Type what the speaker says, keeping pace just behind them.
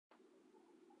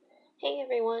Hey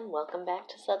everyone, welcome back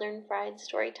to Southern Fried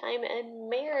Storytime and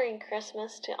Merry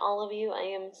Christmas to all of you. I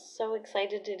am so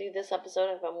excited to do this episode.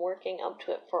 I've been working up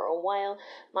to it for a while.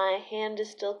 My hand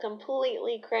is still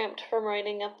completely cramped from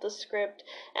writing up the script,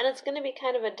 and it's going to be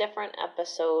kind of a different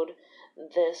episode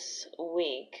this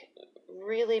week.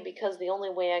 Really, because the only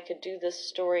way I could do this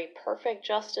story perfect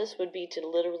justice would be to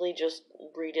literally just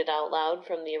read it out loud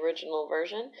from the original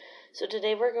version. So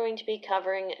today we're going to be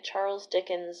covering Charles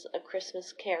Dickens' A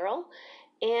Christmas Carol,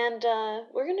 and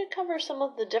we're going to cover some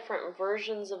of the different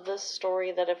versions of this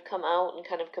story that have come out and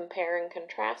kind of compare and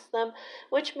contrast them,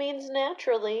 which means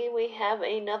naturally we have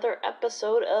another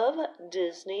episode of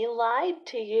Disney Lied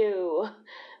to You,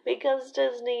 because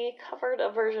Disney covered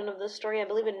a version of this story, I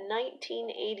believe, in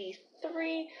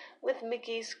 1983 with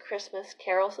Mickey's Christmas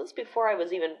Carol. So it's before I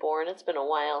was even born. It's been a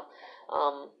while.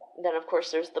 Then, of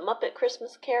course, there's the Muppet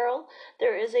Christmas Carol.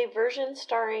 There is a version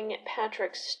starring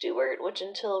Patrick Stewart, which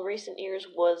until recent years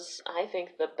was, I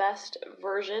think, the best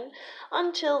version,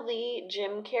 until the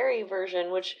Jim Carrey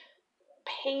version, which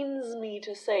pains me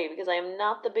to say because I am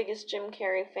not the biggest Jim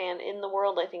Carrey fan in the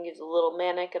world. I think he's a little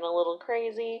manic and a little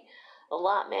crazy. A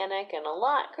lot manic and a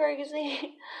lot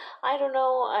crazy. I don't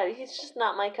know. He's just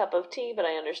not my cup of tea, but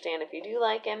I understand if you do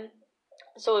like him.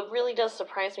 So it really does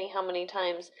surprise me how many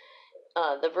times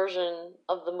the version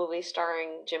of the movie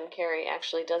starring Jim Carrey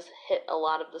actually does hit a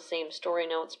lot of the same story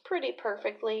notes pretty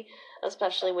perfectly,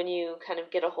 especially when you kind of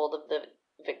get a hold of the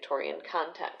Victorian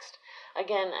context.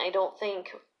 Again, I don't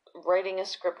think writing a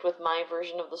script with my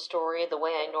version of the story the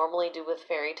way I normally do with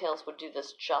fairy tales would do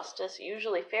this justice.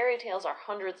 Usually fairy tales are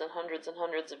hundreds and hundreds and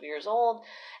hundreds of years old,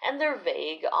 and they're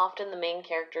vague. Often the main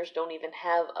characters don't even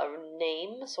have a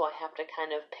name, so I have to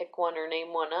kind of pick one or make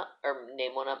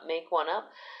one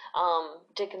up.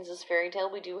 Dickens's fairy tale,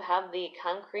 we do have the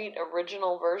concrete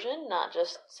original version, not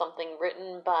just something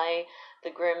written by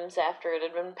the Grimms after it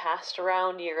had been passed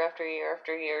around year after year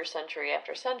after year, century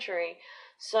after century.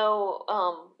 So,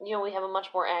 we have a much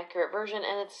more accurate version,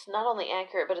 and it's not only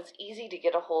accurate, but it's easy to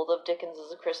get a hold of. Dickens'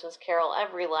 A Christmas Carol,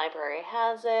 every library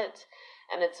has it,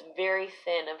 and it's very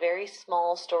thin, a very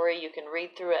small story. You can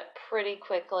read through it pretty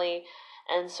quickly,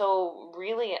 and so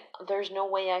really, there's no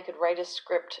way I could write a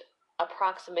script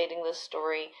approximating this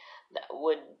story that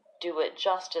would do it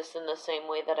justice in the same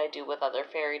way that I do with other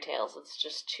fairy tales. It's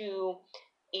just too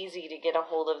easy to get a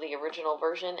hold of the original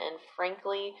version, and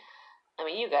frankly, I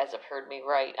mean, you guys have heard me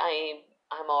right.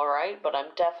 I'm alright, but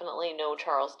I'm definitely no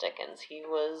Charles Dickens. He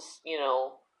was,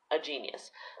 a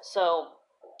genius. So,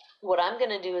 what I'm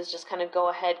going to do is just kind of go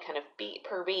ahead, kind of beat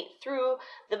per beat through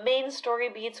the main story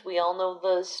beats. We all know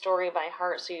the story by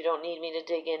heart, so you don't need me to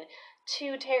dig in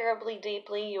too terribly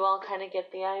deeply. You all kind of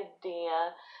get the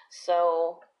idea.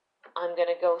 So, I'm going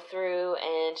to go through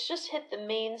and just hit the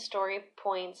main story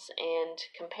points and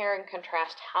compare and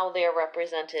contrast how they are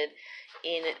represented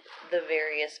in the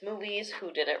various movies,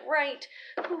 who did it right,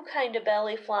 who kind of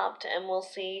belly flopped, and we'll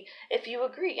see if you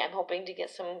agree. I'm hoping to get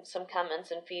some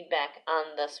comments and feedback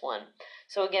on this one.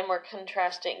 So again, we're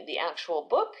contrasting the actual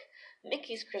book,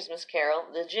 Mickey's Christmas Carol,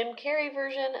 the Jim Carrey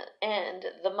version, and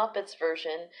the Muppets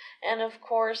version. And of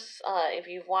course, if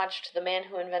you've watched The Man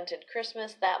Who Invented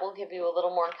Christmas, that will give you a little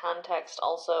more context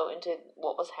also into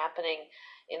what was happening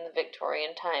in the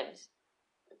Victorian times.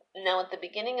 Now, at the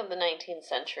beginning of the 19th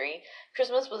century,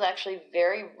 Christmas was actually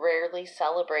very rarely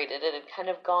celebrated. It had kind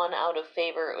of gone out of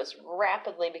favor. It was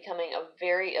rapidly becoming a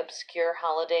very obscure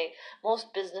holiday.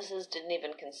 Most businesses didn't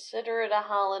even consider it a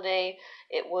holiday.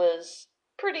 It was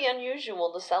pretty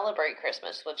unusual to celebrate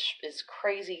Christmas, which is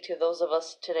crazy to those of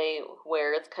us today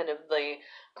where it's kind of the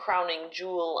crowning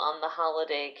jewel on the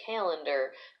holiday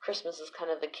calendar. Christmas is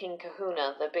kind of the king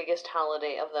kahuna, the biggest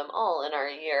holiday of them all in our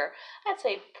year. I'd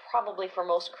say probably for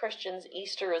most Christians,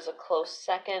 Easter is a close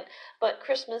second, but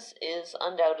Christmas is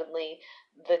undoubtedly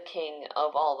the king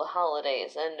of all the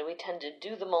holidays, and we tend to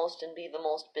do the most and be the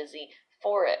most busy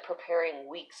for it, preparing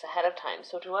weeks ahead of time.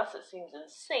 So to us it seems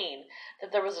insane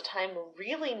that there was a time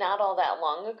really not all that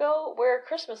long ago where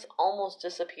Christmas almost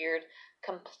disappeared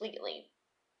completely.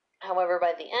 However,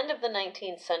 by the end of the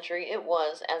 19th century, it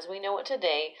was, as we know it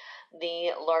today,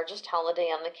 the largest holiday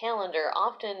on the calendar,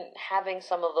 often having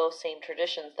some of those same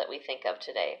traditions that we think of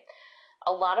today.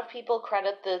 A lot of people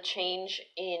credit the change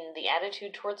in the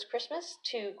attitude towards Christmas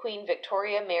to Queen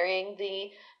Victoria marrying the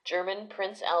German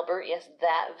Prince Albert. Yes,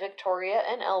 that Victoria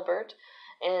and Albert.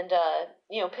 And,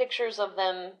 pictures of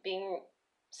them being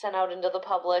sent out into the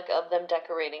public of them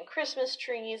decorating Christmas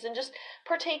trees and just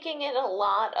partaking in a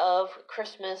lot of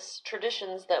Christmas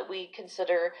traditions that we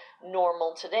consider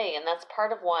normal today. And that's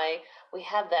part of why we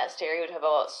have that stereotype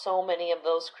about so many of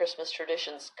those Christmas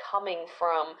traditions coming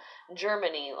from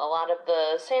Germany. A lot of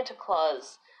the Santa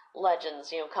Claus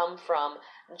legends, come from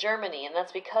Germany, and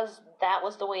that's because that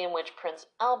was the way in which Prince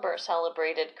Albert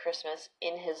celebrated Christmas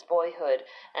in his boyhood.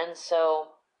 And so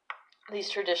these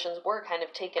traditions were kind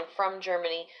of taken from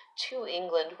Germany to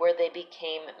England, where they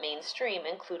became mainstream,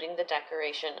 including the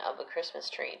decoration of a Christmas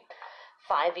tree.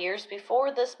 5 years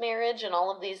before this marriage and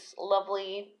all of these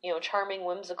lovely, charming,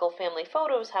 whimsical family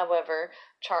photos, however,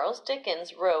 Charles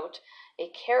Dickens wrote A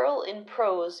Carol in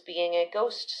Prose Being a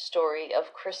Ghost Story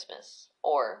of Christmas,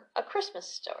 or A Christmas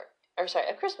Story.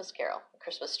 A Christmas Carol, a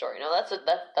Christmas Story. No, that's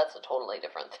a totally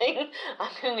different thing.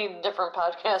 I'm gonna need a different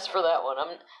podcast for that one.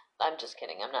 I'm just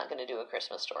kidding. I'm not gonna do a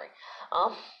Christmas story.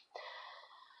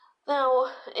 Now,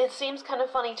 it seems kind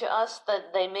of funny to us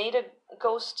that they made a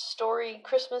ghost story,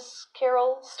 Christmas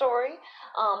Carol story,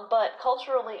 but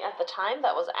culturally at the time,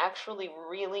 that was actually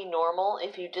really normal.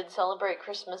 If you did celebrate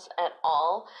Christmas at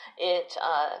all, it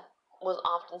was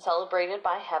often celebrated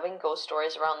by having ghost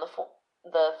stories around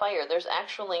the fire. There's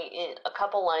actually a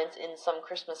couple lines in some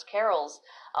Christmas carols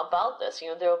about this.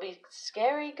 There will be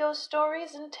scary ghost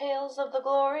stories and tales of the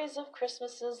glories of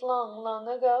Christmases long, long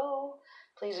ago.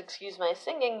 Please excuse my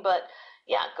singing, but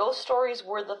yeah, ghost stories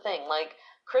were the thing. Like,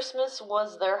 Christmas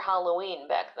was their Halloween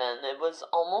back then. It was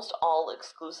almost all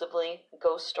exclusively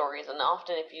ghost stories, and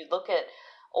often if you look at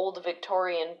old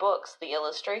Victorian books, the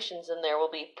illustrations in there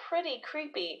will be pretty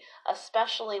creepy,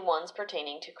 especially ones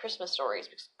pertaining to Christmas stories,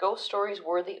 because ghost stories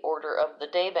were the order of the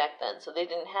day back then. So they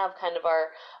didn't have kind of our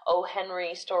O.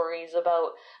 Henry stories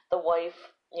about the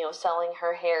wife, selling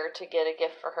her hair to get a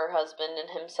gift for her husband and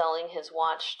him selling his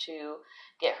watch to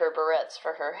get her barrettes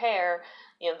for her hair.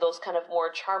 Those kind of more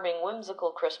charming,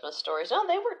 whimsical Christmas stories. No,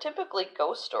 they were typically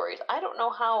ghost stories. I don't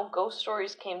know how ghost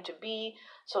stories came to be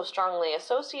so strongly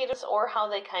associated or how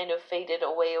they kind of faded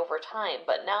away over time.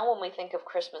 But now when we think of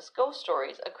Christmas ghost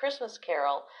stories, A Christmas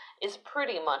Carol is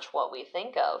pretty much what we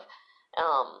think of.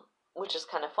 Which is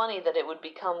kind of funny that it would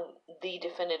become the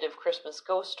definitive Christmas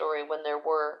ghost story when there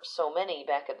were so many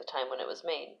back at the time when it was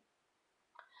made.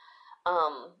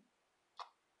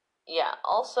 Yeah,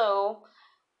 also,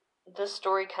 this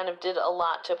story kind of did a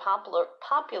lot to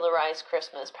popularize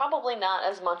Christmas. Probably not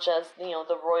as much as,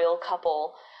 the royal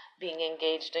couple being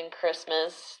engaged in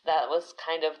Christmas. That was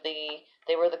kind of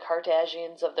they were the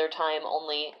Kardashians of their time,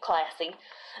 only classy.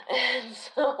 And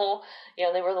so,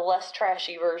 they were the less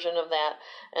trashy version of that.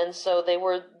 And so they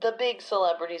were the big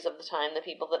celebrities of the time, the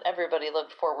people that everybody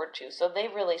looked forward to. So they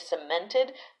really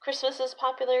cemented Christmas's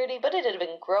popularity, but it had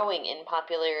been growing in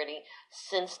popularity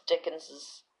since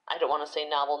Dickens's, I don't want to say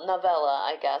novella,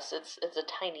 I guess. It's a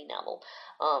tiny novel.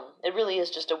 It really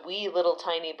is just a wee little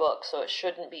tiny book, so it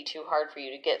shouldn't be too hard for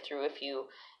you to get through if you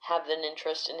have an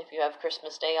interest, and if you have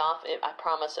Christmas Day off. I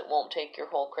promise it won't take your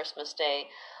whole Christmas Day.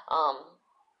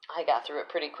 I got through it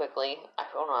pretty quickly. I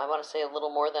don't know, I want to say a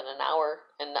little more than an hour,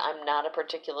 and I'm not a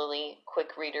particularly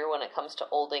quick reader when it comes to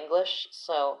Old English,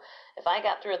 so if I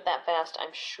got through it that fast,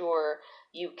 I'm sure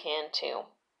you can too.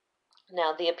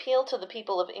 Now, the appeal to the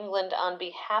people of England on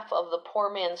behalf of the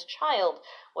poor man's child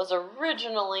was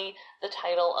originally the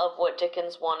title of what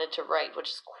Dickens wanted to write, which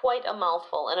is quite a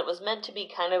mouthful, and it was meant to be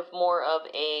kind of more of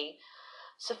a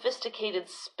sophisticated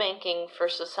spanking for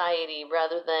society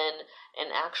rather than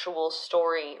an actual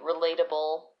story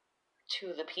relatable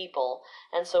to the people.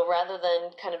 And so rather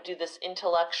than kind of do this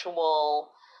intellectual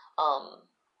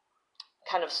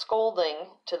kind of scolding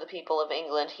to the people of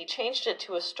England, he changed it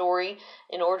to a story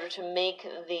in order to make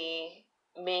the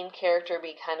main character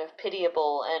be kind of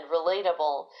pitiable and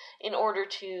relatable, in order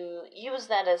to use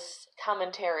that as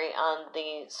commentary on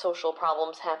the social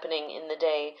problems happening in the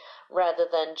day, rather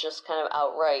than just kind of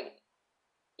outright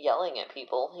yelling at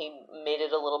people. He made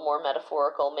it a little more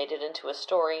metaphorical, made it into a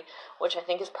story, which I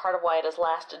think is part of why it has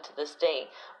lasted to this day.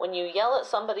 When you yell at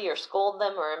somebody or scold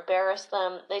them or embarrass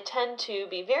them, they tend to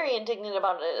be very indignant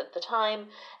about it at the time,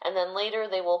 and then later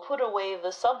they will put away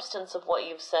the substance of what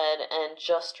you've said and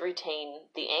just retain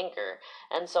the anger.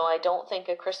 And so I don't think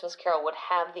A Christmas Carol would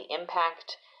have the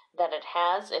impact that it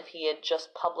has if he had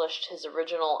just published his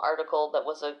original article that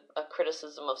was a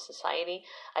criticism of society.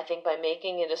 I think by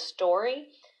making it a story,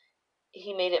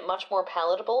 he made it much more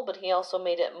palatable, but he also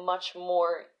made it much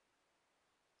more,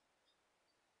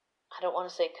 I don't want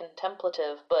to say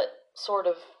contemplative, but sort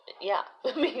of, yeah,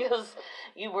 because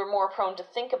you were more prone to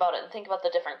think about it and think about the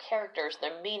different characters,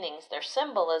 their meanings, their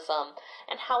symbolism,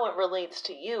 and how it relates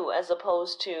to you, as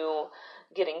opposed to,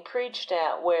 getting preached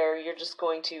at, where you're just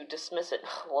going to dismiss it.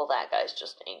 Well, that guy's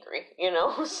just angry,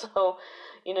 So,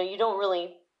 you don't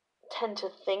really tend to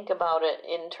think about it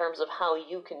in terms of how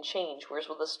you can change. Whereas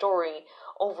with a story,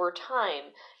 over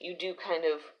time, you do kind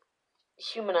of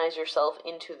humanize yourself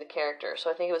into the character. So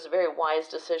I think it was a very wise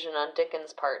decision on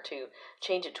Dickens' part to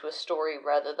change it to a story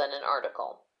rather than an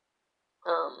article.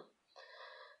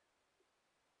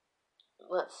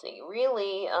 Let's see,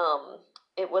 really,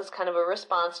 it was kind of a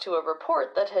response to a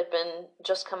report that had been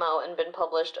just come out and been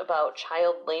published about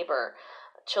child labor.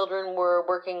 Children were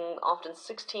working often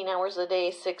 16 hours a day,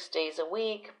 6 days a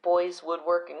week. Boys would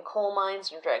work in coal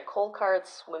mines and drag coal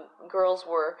carts. When girls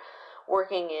were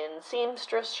working in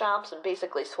seamstress shops and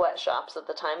basically sweatshops at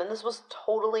the time, and this was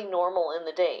totally normal in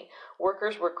the day.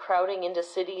 Workers were crowding into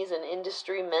cities, and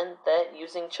industry meant that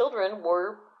using children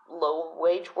were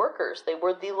low-wage workers. They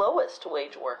were the lowest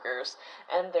wage workers,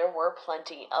 and there were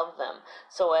plenty of them.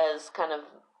 So as kind of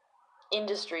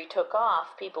industry took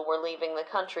off, people were leaving the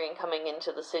country and coming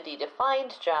into the city to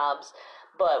find jobs,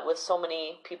 but with so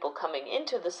many people coming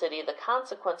into the city, the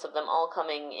consequence of them all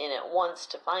coming in at once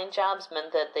to find jobs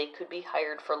meant that they could be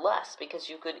hired for less, because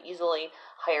you could easily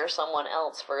hire someone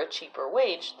else for a cheaper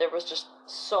wage. There was just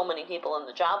so many people in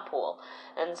the job pool.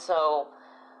 And so,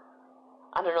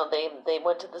 I don't know, they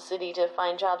went to the city to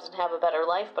find jobs and have a better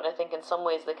life, but I think in some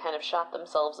ways they kind of shot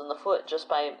themselves in the foot just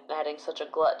by adding such a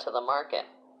glut to the market.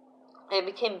 It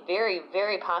became very,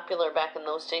 very popular back in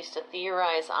those days to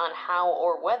theorize on how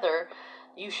or whether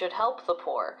you should help the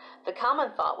poor. The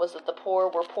common thought was that the poor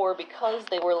were poor because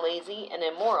they were lazy and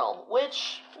immoral,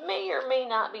 which may or may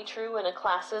not be true in a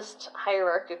classist,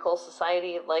 hierarchical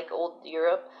society like old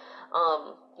Europe.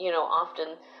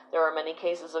 Often there are many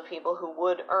cases of people who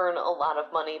would earn a lot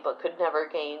of money but could never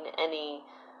gain any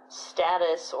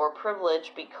status or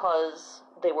privilege because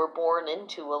they were born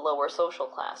into a lower social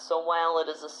class. So while it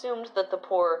is assumed that the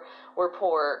poor were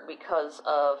poor because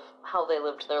of how they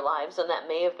lived their lives, and that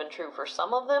may have been true for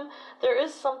some of them, there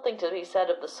is something to be said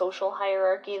of the social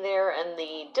hierarchy there and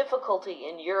the difficulty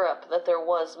in Europe that there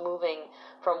was moving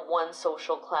from one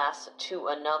social class to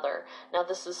another. Now,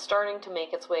 this is starting to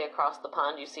make its way across the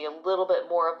pond. You see a little bit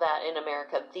more of that in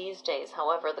America these days.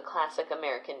 However, the classic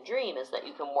American dream is that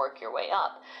you can work your way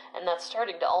up, and that's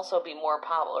starting to also be more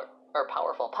popular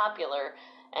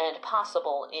and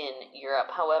possible in Europe.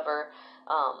 However,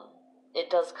 it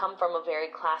does come from a very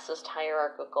classist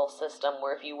hierarchical system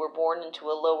where if you were born into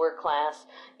a lower class,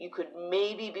 you could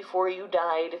maybe, before you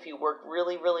died, if you worked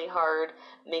really, really hard,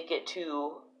 make it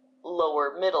to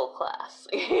lower middle class.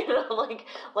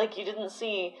 Like you didn't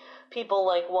see people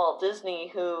like Walt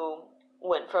Disney who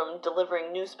went from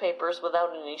delivering newspapers without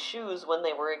any shoes when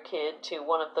they were a kid to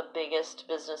one of the biggest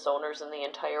business owners in the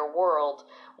entire world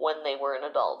when they were an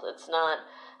adult. It's not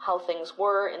how things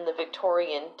were in the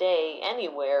Victorian day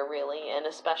anywhere, really, and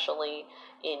especially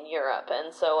in Europe.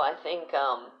 And so I think,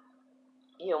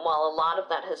 while a lot of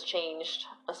that has changed,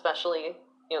 especially,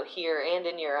 here and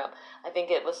in Europe, I think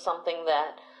it was something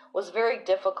that was very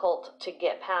difficult to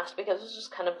get past because it was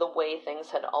just kind of the way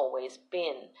things had always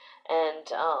been.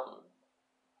 And,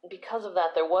 because of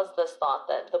that, there was this thought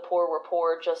that the poor were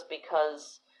poor just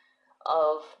because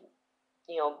of,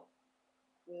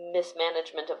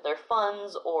 mismanagement of their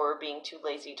funds or being too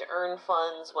lazy to earn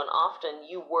funds, when often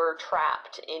you were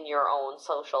trapped in your own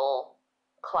social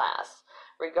class.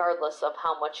 Regardless of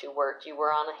how much you worked, you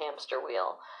were on a hamster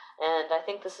wheel. And I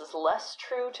think this is less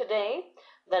true today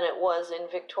than it was in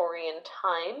Victorian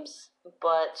times,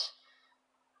 but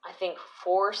I think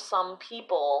for some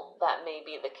people that may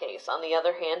be the case. On the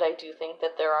other hand, I do think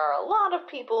that there are a lot of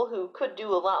people who could do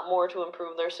a lot more to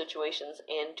improve their situations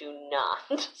and do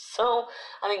not. So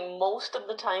I think most of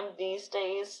the time these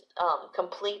days,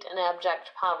 complete and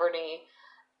abject poverty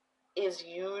is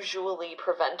usually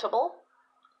preventable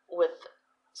with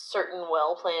certain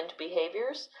well-planned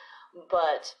behaviors,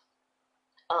 but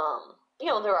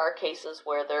there are cases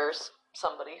where there's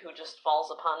somebody who just falls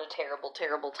upon a terrible,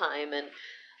 terrible time and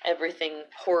everything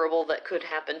horrible that could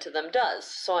happen to them does.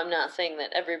 So I'm not saying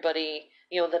that everybody,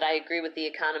 that I agree with the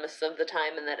economists of the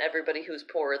time and that everybody who's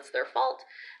poor, it's their fault.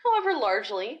 However,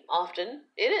 largely, often,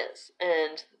 it is.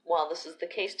 And while this is the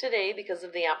case today because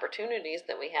of the opportunities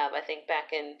that we have, I think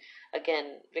back in,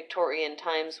 again, Victorian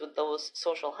times with those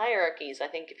social hierarchies, I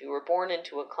think if you were born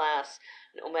into a class,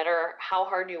 no matter how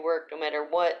hard you worked, no matter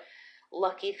what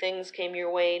lucky things came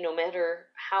your way, no matter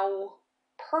how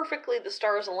perfectly the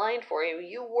stars aligned for you,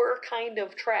 you were kind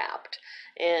of trapped.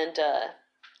 And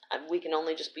we can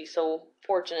only just be so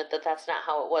fortunate that that's not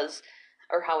how it was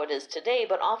or how it is today,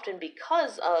 but often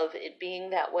because of it being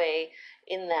that way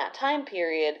in that time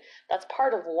period, that's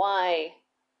part of why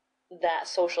that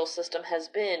social system has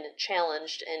been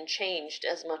challenged and changed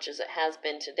as much as it has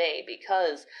been today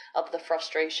because of the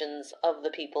frustrations of the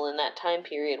people in that time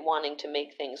period wanting to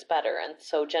make things better. And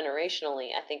so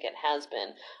generationally, I think it has been,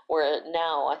 where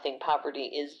now I think poverty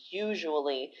is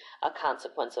usually a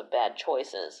consequence of bad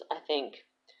choices. I think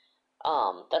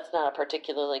that's not a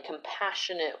particularly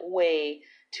compassionate way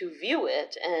to view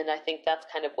it, and I think that's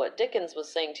kind of what Dickens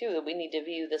was saying too, that we need to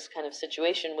view this kind of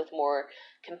situation with more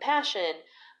compassion.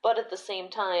 But at the same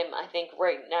time, I think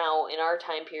right now in our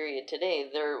time period today,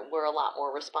 we're a lot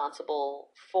more responsible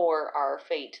for our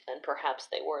fate than perhaps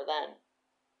they were then,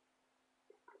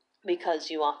 because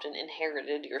you often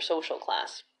inherited your social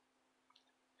class.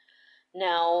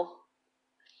 Now,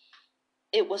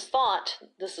 it was thought,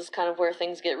 this is kind of where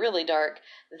things get really dark,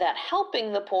 that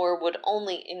helping the poor would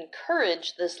only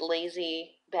encourage this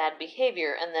lazy, bad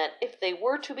behavior, and that if they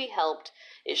were to be helped,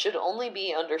 it should only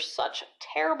be under such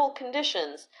terrible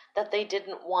conditions that they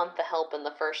didn't want the help in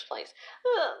the first place.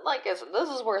 Like I said, this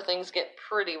is where things get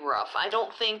pretty rough. I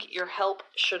don't think your help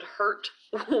should hurt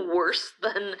worse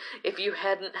than if you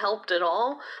hadn't helped at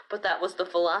all, but that was the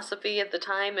philosophy at the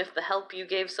time. If the help you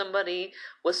gave somebody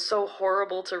was so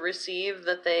horrible to receive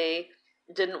that they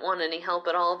didn't want any help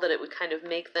at all, that it would kind of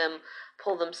make them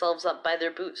pull themselves up by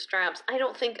their bootstraps. I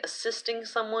don't think assisting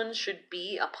someone should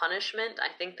be a punishment. I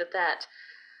think that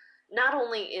not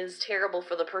only is terrible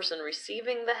for the person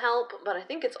receiving the help, but I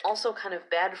think it's also kind of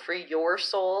bad for your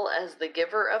soul as the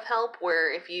giver of help, where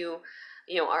if you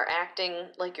are acting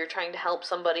like you're trying to help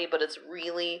somebody, but it's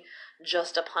really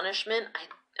just a punishment,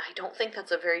 I don't think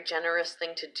that's a very generous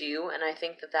thing to do, and I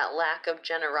think that lack of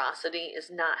generosity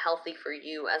is not healthy for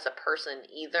you as a person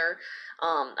either.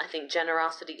 I think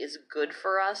generosity is good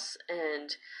for us,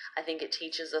 and I think it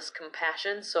teaches us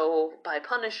compassion, so by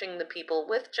punishing the people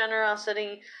with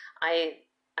generosity, I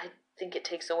think it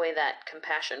takes away that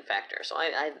compassion factor. So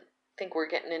I think we're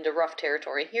getting into rough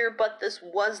territory here, but this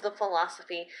was the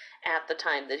philosophy at the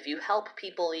time, that if you help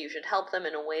people, you should help them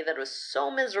in a way that was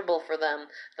so miserable for them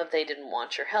that they didn't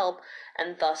want your help,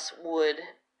 and thus would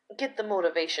get the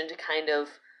motivation to kind of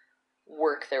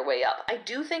work their way up. I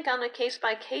do think on a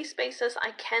case-by-case basis,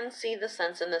 I can see the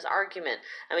sense in this argument.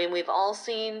 I mean, we've all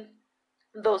seen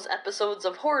those episodes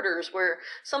of Hoarders where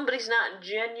somebody's not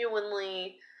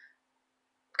genuinely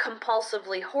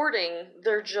compulsively hoarding,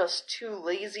 they're just too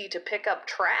lazy to pick up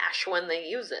trash when they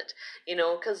use it,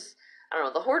 because I don't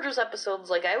know, the Hoarders episodes,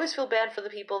 like, I always feel bad for the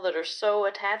people that are so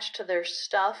attached to their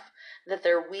stuff that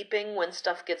they're weeping when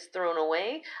stuff gets thrown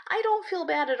away. I don't feel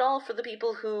bad at all for the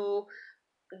people who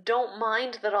don't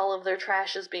mind that all of their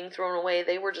trash is being thrown away.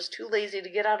 They were just too lazy to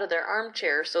get out of their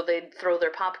armchair, so they'd throw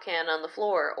their pop can on the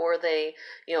floor, or they,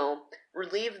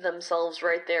 relieve themselves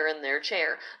right there in their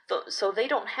chair. So they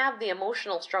don't have the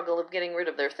emotional struggle of getting rid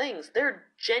of their things. They're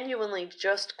genuinely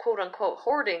just quote-unquote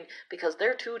hoarding because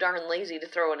they're too darn lazy to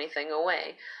throw anything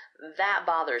away. That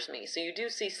bothers me. So you do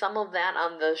see some of that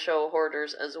on the show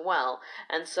Hoarders as well.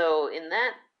 And so in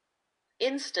that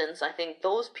instance, I think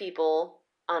those people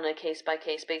on a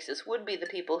case-by-case basis would be the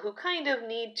people who kind of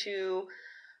need to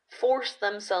force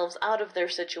themselves out of their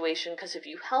situation, because if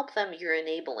you help them, you're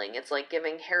enabling. It's like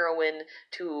giving heroin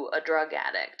to a drug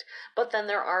addict. But then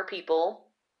there are people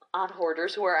on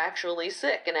Hoarders who are actually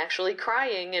sick and actually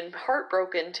crying and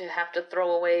heartbroken to have to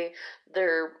throw away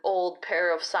their old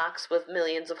pair of socks with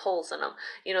millions of holes in them.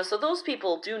 So those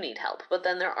people do need help. But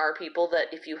then there are people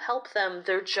that if you help them,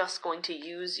 they're just going to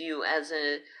use you as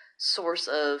a source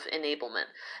of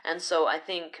enablement. And so I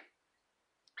think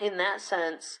in that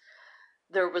sense,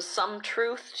 there was some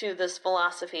truth to this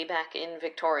philosophy back in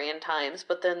Victorian times,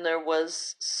 but then there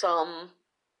was some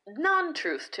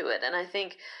non-truth to it. And I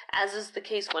think, as is the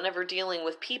case whenever dealing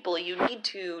with people, you need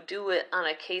to do it on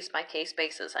a case-by-case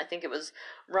basis. I think it was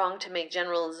wrong to make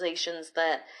generalizations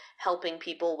that helping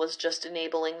people was just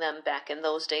enabling them back in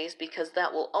those days, because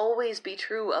that will always be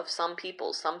true of some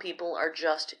people. Some people are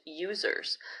just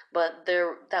users, but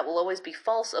that will always be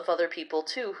false of other people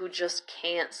too, who just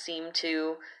can't seem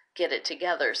to get it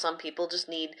together. Some people just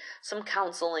need some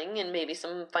counseling and maybe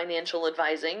some financial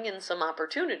advising and some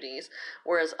opportunities,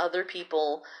 whereas other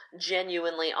people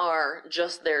genuinely are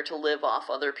just there to live off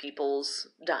other people's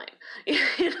dime.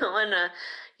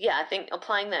 I think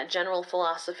applying that general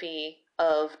philosophy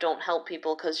of don't help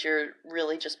people because you're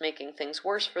really just making things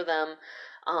worse for them,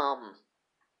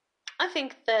 I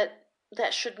think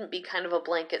that shouldn't be kind of a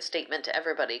blanket statement to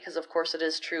everybody, because of course it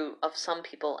is true of some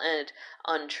people and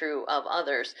untrue of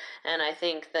others. And I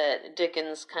think that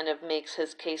Dickens kind of makes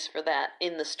his case for that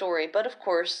in the story, but of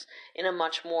course in a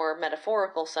much more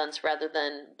metaphorical sense rather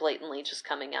than blatantly just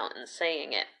coming out and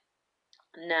saying it.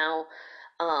 Now,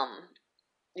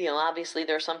 obviously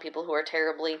there are some people who are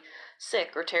terribly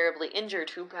sick or terribly injured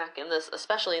who back in this,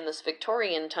 especially in this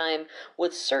Victorian time,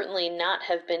 would certainly not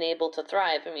have been able to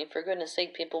thrive. I mean, for goodness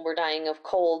sake, people were dying of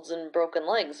colds and broken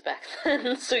legs back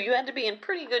then, so you had to be in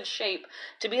pretty good shape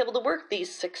to be able to work these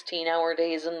 16-hour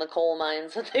days in the coal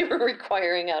mines that they were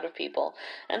requiring out of people.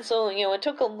 And so, it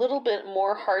took a little bit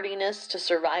more hardiness to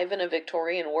survive in a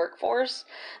Victorian workforce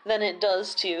than it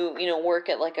does to, work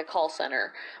at like a call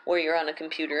center where you're on a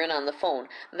computer and on the phone.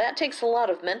 That takes a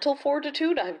lot of mental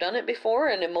fortitude. I've done it before,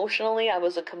 and emotionally I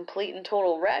was a complete and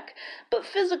total wreck, but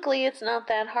physically it's not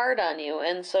that hard on you.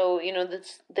 And so,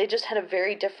 they just had a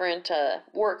very different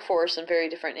workforce and very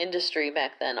different industry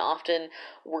back then. Often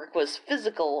work was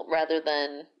physical rather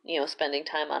than, spending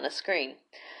time on a screen.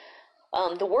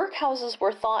 The workhouses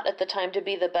were thought at the time to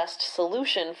be the best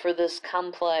solution for this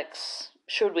complex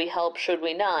should we help, should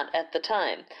we not at the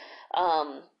time.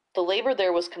 The labor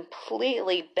there was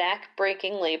completely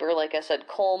back-breaking labor, like I said,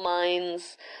 coal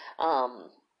mines,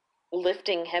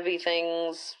 lifting heavy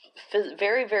things,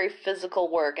 very, very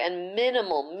physical work, and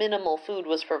minimal food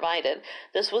was provided.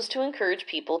 This was to encourage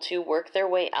people to work their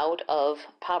way out of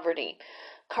poverty.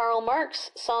 Karl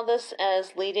Marx saw this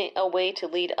as a way to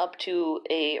lead up to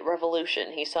a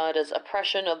revolution. He saw it as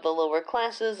oppression of the lower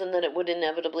classes and that it would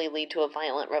inevitably lead to a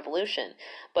violent revolution.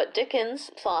 But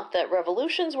Dickens thought that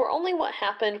revolutions were only what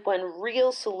happened when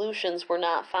real solutions were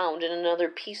not found in another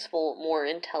peaceful, more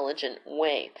intelligent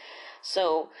way.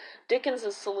 So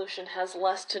Dickens's solution has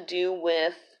less to do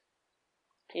with,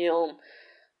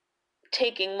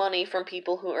 taking money from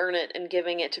people who earn it and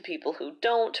giving it to people who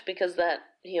don't, because that,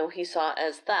 he saw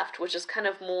as theft, which is kind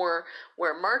of more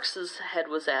where Marx's head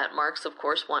was at. Marx, of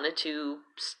course, wanted to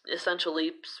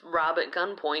essentially rob at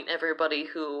gunpoint everybody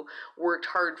who worked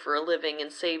hard for a living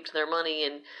and saved their money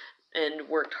and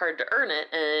worked hard to earn it,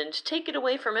 and take it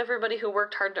away from everybody who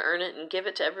worked hard to earn it and give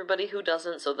it to everybody who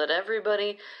doesn't, so that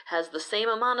everybody has the same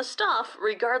amount of stuff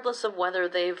regardless of whether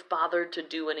they've bothered to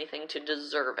do anything to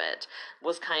deserve it,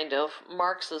 was kind of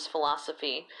Marx's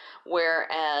philosophy.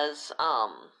 Whereas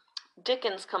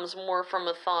Dickens comes more from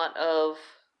a thought of,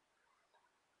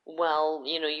 well,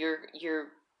 you're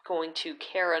going to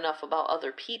care enough about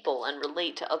other people and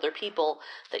relate to other people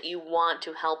that you want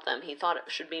to help them. He thought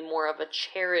it should be more of a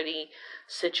charity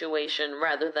situation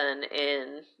rather than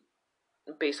in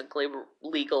basically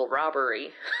legal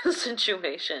robbery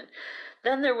situation.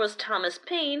 Then there was Thomas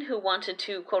Paine, who wanted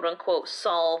to, quote-unquote,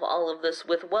 solve all of this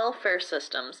with welfare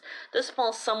systems. This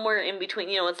falls somewhere in between.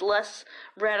 It's less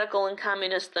radical and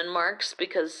communist than Marx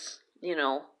because,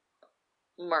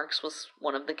 Marx was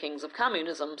one of the kings of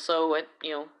communism, so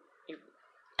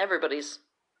everybody's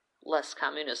less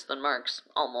communist than Marx,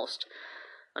 almost,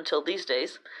 until these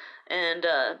days.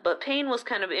 But Paine was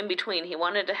kind of in between. He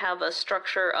wanted to have a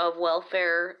structure of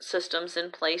welfare systems in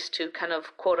place to kind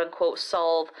of, quote-unquote,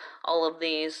 solve all of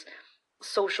these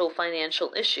social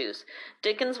financial issues.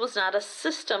 Dickens was not a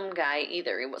system guy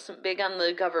either. He wasn't big on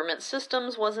the government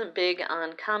systems, wasn't big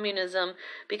on communism,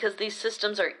 because these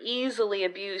systems are easily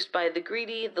abused by the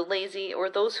greedy, the lazy, or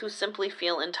those who simply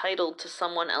feel entitled to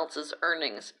someone else's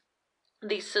earnings.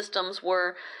 These systems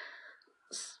were,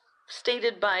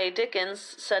 stated by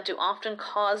Dickens, said to often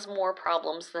cause more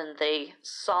problems than they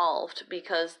solved,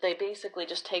 because they basically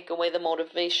just take away the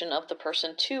motivation of the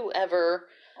person to ever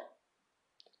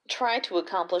try to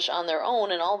accomplish on their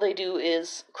own, and all they do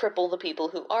is cripple the people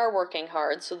who are working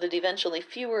hard, so that eventually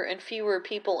fewer and fewer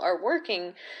people are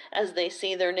working as they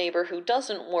see their neighbor who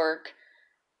doesn't work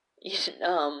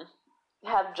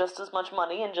have just as much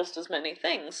money and just as many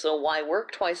things. So why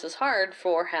work twice as hard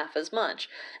for half as much?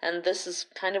 And this is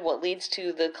kind of what leads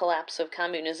to the collapse of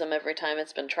communism every time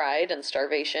it's been tried, and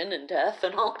starvation and death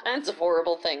and all kinds of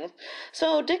horrible things.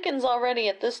 So Dickens, already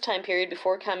at this time period,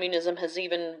 before communism has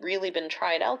even really been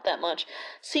tried out that much,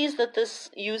 sees that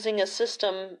this using a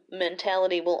system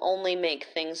mentality will only make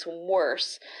things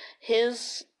worse.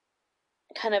 His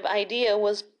kind of idea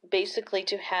was basically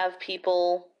to have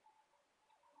people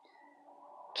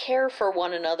care for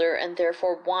one another and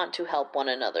therefore want to help one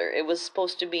another. It was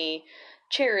supposed to be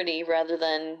charity rather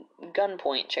than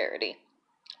gunpoint charity.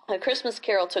 A Christmas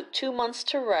Carol took 2 months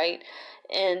to write,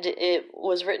 and it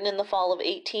was written in the fall of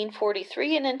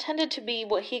 1843 and intended to be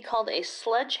what he called a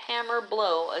sledgehammer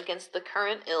blow against the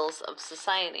current ills of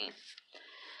society.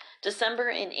 December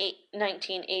in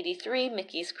 1983,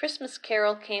 Mickey's Christmas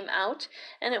Carol came out,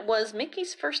 and it was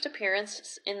Mickey's first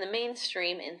appearance in the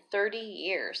mainstream in 30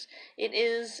 years. It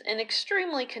is an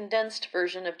extremely condensed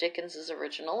version of Dickens's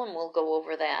original, and we'll go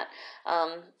over that.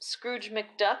 Scrooge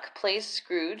McDuck plays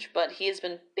Scrooge, but he has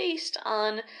been based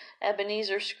on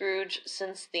Ebenezer Scrooge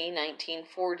since the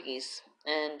 1940s.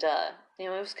 And, it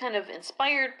was kind of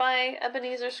inspired by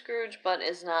Ebenezer Scrooge, but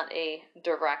is not a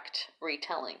direct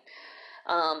retelling.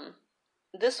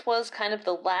 This was kind of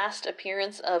the last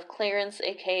appearance of Clarence,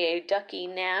 aka Ducky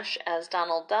Nash, as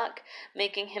Donald Duck,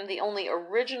 making him the only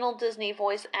original Disney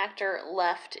voice actor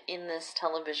left in this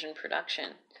television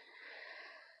production.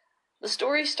 The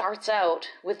story starts out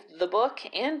with the book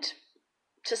and,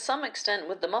 to some extent,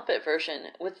 with the Muppet version,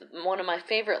 with one of my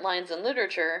favorite lines in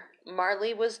literature: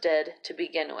 Marley was dead to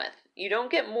begin with. You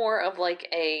don't get more of like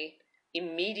a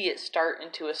immediate start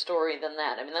into a story than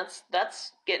that. I mean,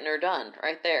 that's getting her done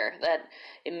right there. That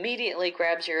immediately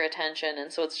grabs your attention,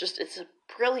 and so it's a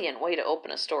brilliant way to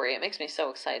open a story. It makes me so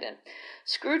excited.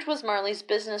 Scrooge was Marley's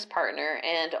business partner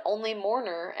and only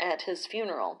mourner at his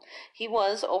funeral. He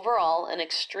was, overall, an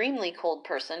extremely cold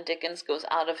person. Dickens goes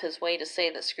out of his way to say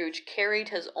that Scrooge carried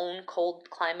his own cold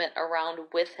climate around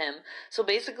with him. So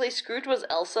basically, Scrooge was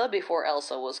Elsa before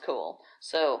Elsa was cool.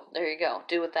 So, there you go.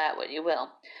 Do with that what you will.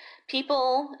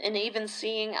 People, and even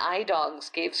seeing eye dogs,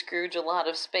 gave Scrooge a lot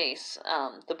of space.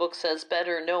 The book says,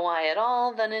 better no eye at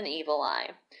all than an evil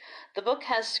eye. The book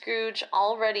has Scrooge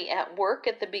already at work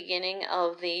at the beginning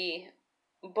of the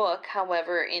book.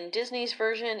 However, in Disney's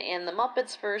version and the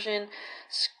Muppets version,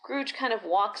 Scrooge kind of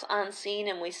walks on scene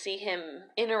and we see him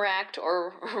interact,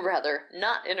 or rather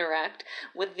not interact,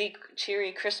 with the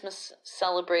cheery Christmas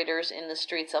celebrators in the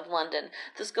streets of London.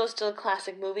 This goes to the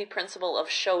classic movie principle of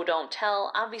show don't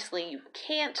tell. Obviously you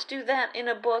can't do that in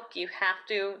a book. You have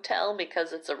to tell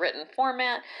because it's a written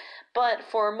format. But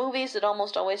for movies, it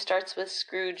almost always starts with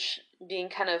Scrooge being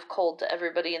kind of cold to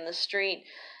everybody in the street,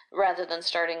 rather than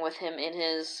starting with him in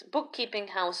his bookkeeping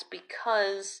house,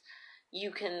 because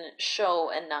you can show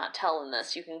and not tell in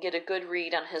this. You can get a good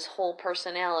read on his whole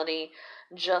personality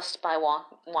just by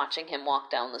watching him walk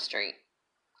down the street.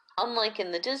 Unlike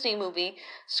in the Disney movie,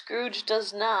 Scrooge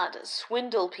does not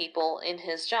swindle people in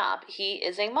his job. He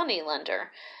is a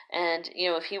moneylender. And,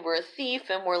 if he were a thief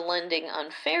and were lending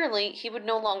unfairly, he would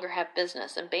no longer have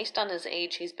business. And based on his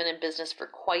age, he's been in business for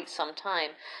quite some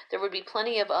time. There would be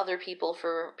plenty of other people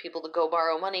for people to go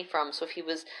borrow money from. So if he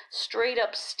was straight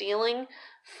up stealing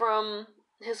from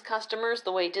his customers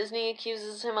the way Disney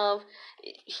accuses him of,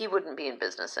 he wouldn't be in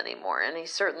business anymore. And he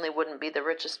certainly wouldn't be the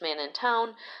richest man in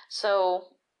town. So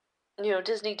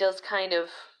Disney does kind of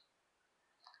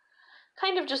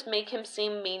just make him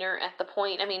seem meaner at the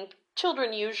point. I mean,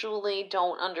 children usually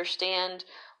don't understand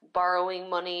borrowing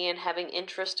money and having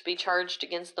interest be charged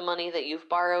against the money that you've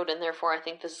borrowed, and therefore I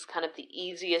think this is kind of the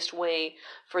easiest way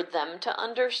for them to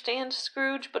understand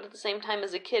Scrooge. But at the same time,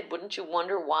 as a kid, wouldn't you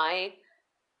wonder why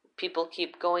people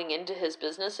keep going into his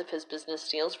business if his business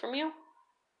steals from you?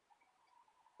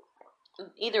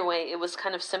 Either way, it was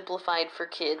kind of simplified for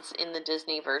kids in the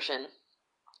Disney version.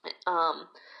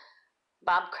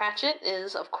 Bob Cratchit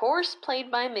is, of course, played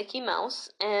by Mickey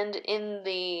Mouse, and in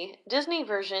the Disney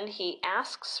version, he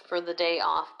asks for the day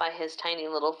off by his tiny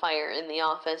little fire in the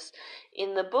office.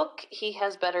 In the book, he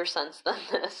has better sense than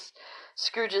this.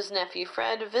 Scrooge's nephew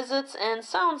Fred visits and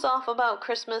sounds off about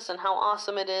Christmas and how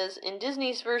awesome it is. In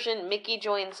Disney's version, Mickey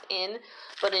joins in,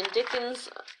 but in Dickens,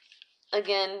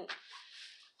 again,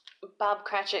 Bob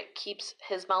Cratchit keeps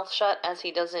his mouth shut, as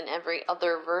he does in every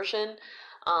other version,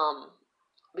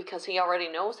 because he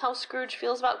already knows how Scrooge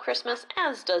feels about Christmas,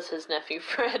 as does his nephew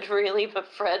Fred, really, but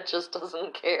Fred just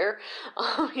doesn't care.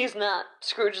 He's not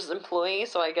Scrooge's employee,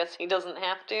 so I guess he doesn't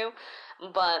have to.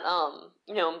 But,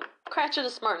 Cratchit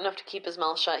is smart enough to keep his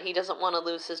mouth shut. He doesn't want to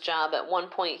lose his job. At one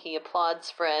point, he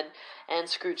applauds Fred, and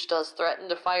Scrooge does threaten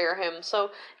to fire him.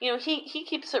 So, he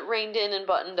keeps it reined in and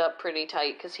buttoned up pretty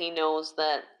tight, because he knows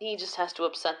that he just has to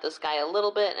upset this guy a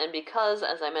little bit. And because,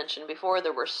 as I mentioned before,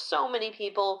 there were so many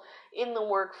people in the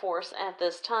workforce at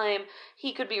this time,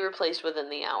 he could be replaced within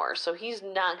the hour. So he's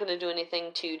not going to do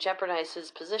anything to jeopardize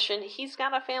his position. He's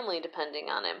got a family depending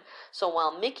on him. So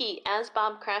while Mickey, as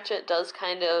Bob Cratchit, does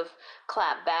kind of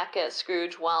clap back at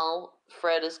Scrooge while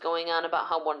Fred is going on about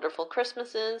how wonderful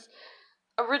Christmas is,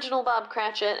 original Bob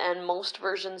Cratchit and most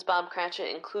versions Bob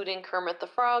Cratchit, including Kermit the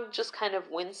Frog, just kind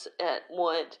of wince at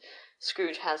what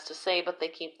Scrooge has to say, but they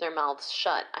keep their mouths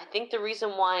shut. I think the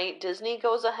reason why Disney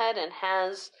goes ahead and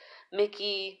has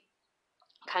Mickey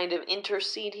kind of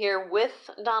intercede here with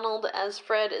Donald as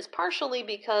Fred is partially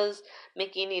because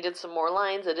Mickey needed some more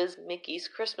lines. It is Mickey's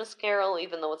Christmas Carol,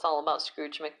 even though it's all about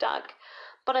Scrooge McDuck.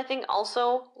 But I think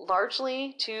also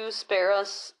largely to spare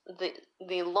us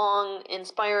the long,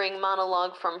 inspiring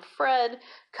monologue from Fred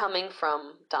coming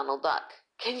from Donald Duck.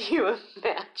 Can you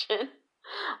imagine?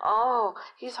 Oh,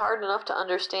 he's hard enough to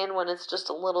understand when it's just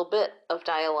a little bit of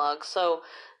dialogue. So,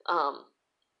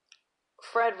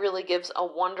 Fred really gives a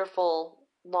wonderful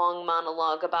long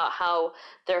monologue about how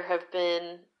there have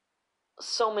been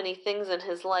so many things in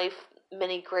his life,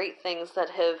 many great things that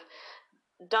have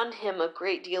done him a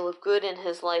great deal of good in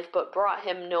his life but brought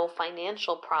him no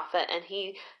financial profit, and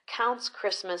he counts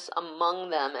Christmas among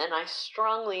them. And I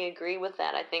strongly agree with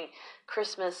that. I think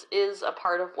Christmas is a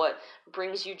part of what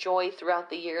brings you joy throughout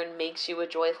the year and makes you a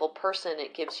joyful person.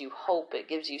 It gives you hope, it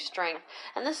gives you strength,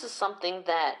 and this is something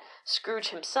that Scrooge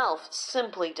himself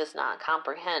simply does not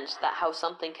comprehend, that how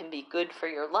something can be good for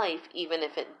your life even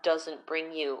if it doesn't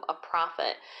bring you a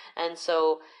profit. And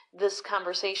so this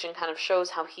conversation kind of shows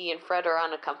how he and Fred are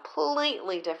on a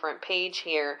completely different page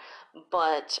here,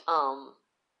 but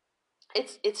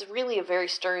it's really a very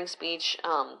stirring speech.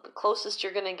 The closest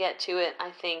you're going to get to it,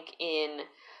 I think, in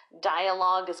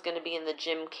dialogue is going to be in the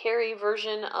Jim Carrey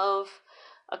version of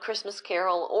A Christmas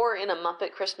Carol, or in A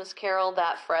Muppet Christmas Carol.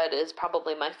 That Fred is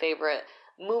probably my favorite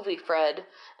movie Fred,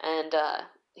 and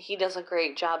he does a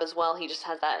great job as well. He just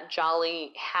has that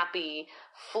jolly, happy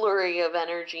flurry of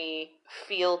energy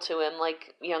feel to him,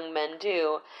 like young men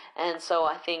do. And so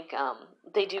I think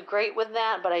they do great with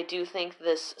that, but I do think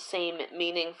this same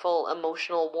meaningful,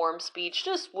 emotional, warm speech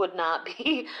just would not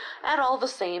be at all the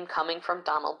same coming from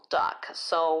Donald Duck.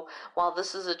 So while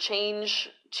this is a change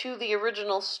to the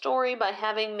original story by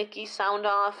having Mickey sound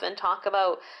off and talk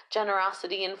about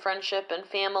generosity and friendship and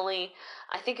family,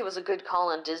 I think it was a good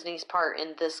call on Disney's part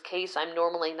in this case. I'm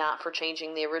normally not for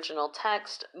changing the original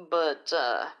text, but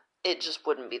it just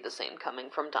wouldn't be the same coming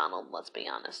from Donald, let's be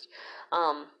honest.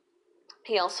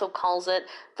 He also calls it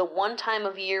the one time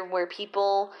of year where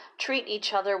people treat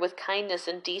each other with kindness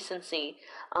and decency.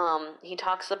 He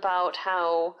talks about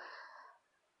how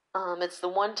it's the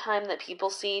one time that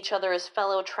people see each other as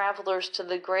fellow travelers to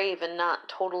the grave and not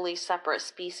totally separate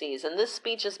species. And this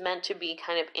speech is meant to be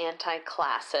kind of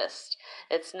anti-classist.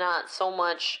 It's not so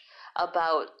much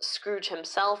about Scrooge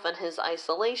himself and his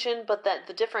isolation, but that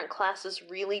the different classes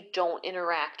really don't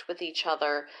interact with each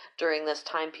other during this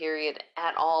time period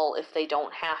at all if they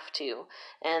don't have to.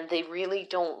 And they really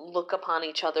don't look upon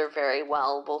each other very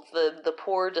well. Both the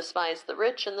poor despise the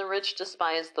rich and the rich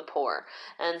despise the poor.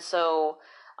 And so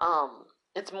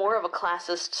it's more of a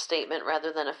classist statement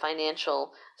rather than a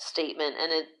financial statement.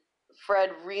 And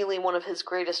Fred, really one of his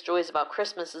greatest joys about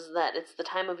Christmas is that it's the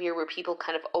time of year where people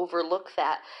kind of overlook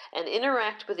that and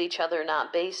interact with each other,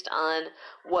 not based on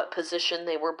what position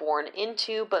they were born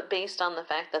into, but based on the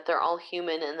fact that they're all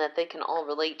human and that they can all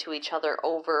relate to each other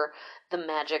over the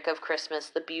magic of Christmas,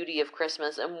 the beauty of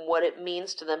Christmas, and what it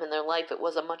means to them in their life. It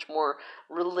was a much more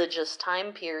religious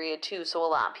time period, too, so a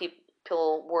lot of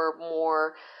people were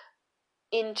more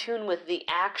in tune with the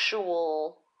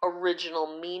actual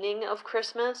original meaning of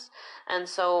Christmas. And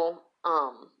so,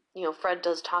 Fred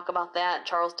does talk about that.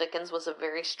 Charles Dickens was a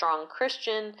very strong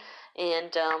Christian,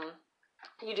 and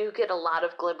you do get a lot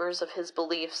of glimmers of his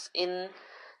beliefs in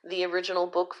the original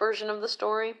book version of the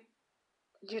story.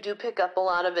 You do pick up a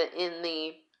lot of it in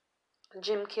the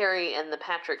Jim Carrey and the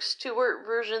Patrick Stewart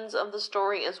versions of the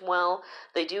story as well.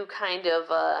 They do kind of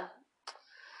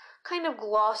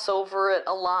gloss over it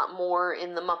a lot more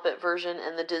in the Muppet version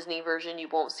and the Disney version. You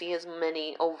won't see as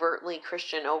many overtly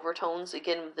Christian overtones.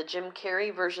 Again, the Jim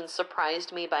Carrey version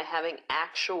surprised me by having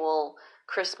actual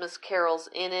Christmas carols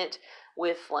in it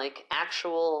with like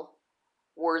actual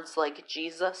words like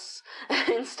Jesus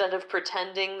instead of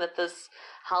pretending that this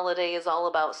holiday is all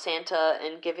about Santa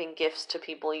and giving gifts to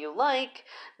people you like.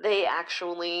 They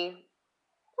actually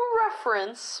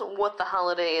reference what the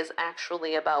holiday is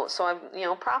actually about. So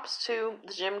props to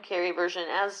the Jim Carrey version.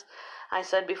 As I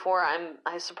said before,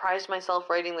 I surprised myself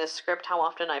writing this script how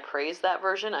often I praised that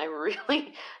version. I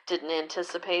really didn't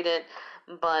anticipate it,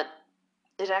 but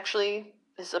it actually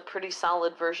is a pretty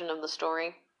solid version of the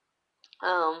story.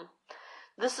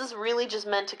 This is really just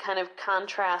meant to kind of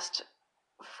contrast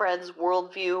Fred's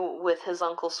worldview with his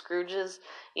Uncle Scrooge's,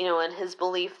 and his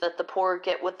belief that the poor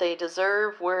get what they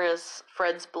deserve, whereas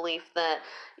Fred's belief that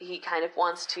he kind of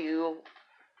wants to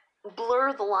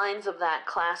blur the lines of that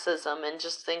classism and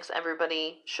just thinks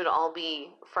everybody should all be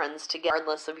friends together,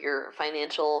 regardless of your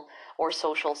financial or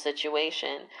social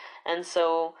situation. And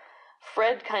so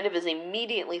Fred kind of is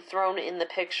immediately thrown in the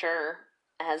picture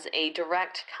as a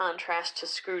direct contrast to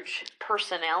Scrooge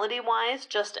personality-wise,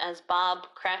 just as Bob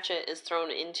Cratchit is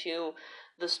thrown into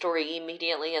the story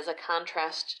immediately as a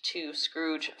contrast to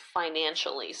Scrooge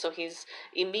financially. So he's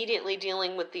immediately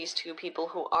dealing with these two people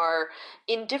who are,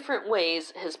 in different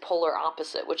ways, his polar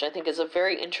opposite, which I think is a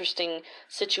very interesting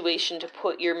situation to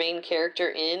put your main character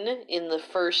in the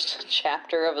first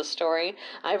chapter of a story.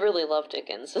 I really love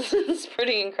Dickens. It's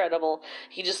pretty incredible.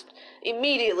 He just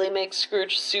immediately makes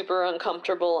Scrooge super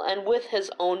uncomfortable, and with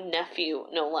his own nephew,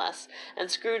 no less.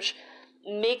 And Scrooge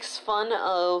makes fun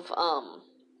of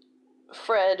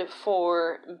Fred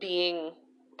for being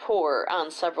poor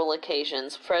on several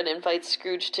occasions. Fred invites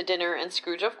Scrooge to dinner, and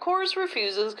Scrooge, of course,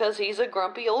 refuses because he's a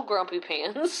grumpy old grumpy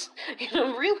pants.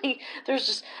 Really, there's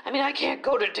just, I can't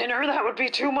go to dinner. That would be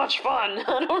too much fun.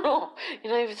 I don't know.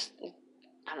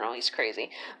 I don't know, he's crazy.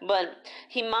 But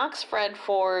he mocks Fred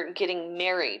for getting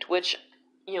married, which,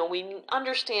 we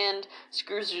understand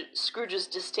Scrooge's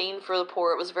disdain for the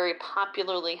poor. It was a very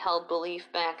popularly held belief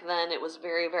back then. It was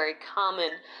very, very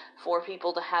common for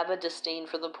people to have a disdain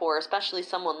for the poor, especially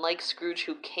someone like Scrooge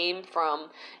who came from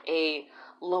a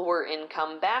lower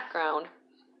income background.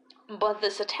 But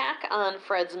this attack on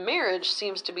Fred's marriage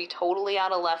seems to be totally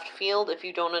out of left field if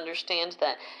you don't understand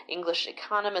that English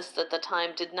economists at the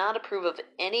time did not approve of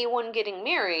anyone getting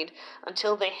married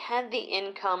until they had the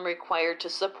income required to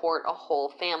support a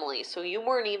whole family. So you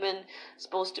weren't even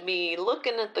supposed to be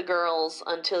looking at the girls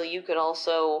until you could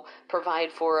also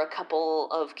provide for a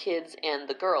couple of kids and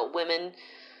the girl. Women,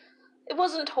 it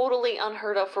wasn't totally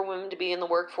unheard of for women to be in the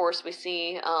workforce. We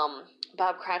see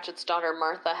Bob Cratchit's daughter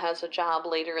Martha has a job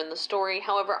later in the story.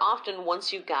 However, often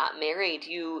once you got married,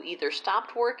 you either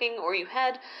stopped working or you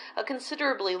had a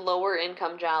considerably lower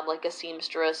income job like a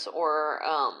seamstress or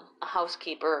a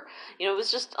housekeeper. It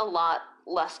was just a lot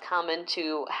less common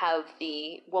to have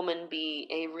the woman be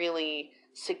a really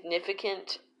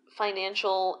significant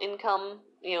financial income,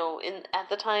 at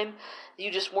the time.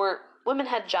 You just weren't, women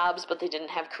had jobs, but they didn't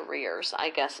have careers,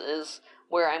 I guess is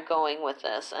where I'm going with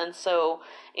this. And so,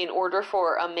 in order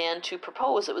for a man to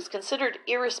propose, it was considered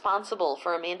irresponsible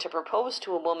for a man to propose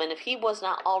to a woman if he was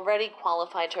not already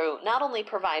qualified to not only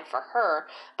provide for her,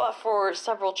 but for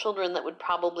several children that would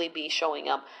probably be showing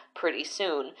up pretty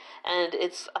soon. And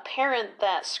it's apparent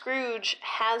that Scrooge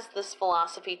has this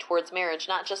philosophy towards marriage,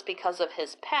 not just because of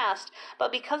his past,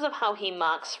 but because of how he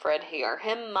mocks Fred here.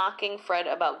 Him mocking Fred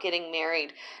about getting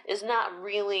married is not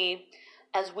really,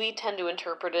 as we tend to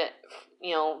interpret it,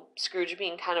 Scrooge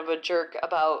being kind of a jerk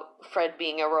about Fred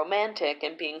being a romantic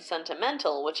and being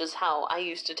sentimental, which is how I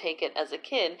used to take it as a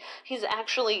kid. He's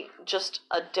actually just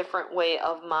a different way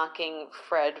of mocking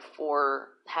Fred for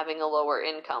having a lower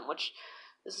income, which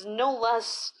is no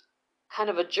less kind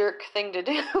of a jerk thing to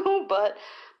do, but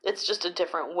it's just a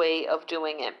different way of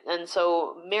doing it. And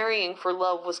so marrying for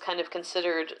love was kind of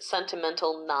considered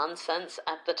sentimental nonsense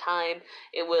at the time.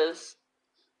 It was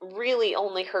really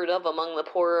only heard of among the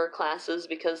poorer classes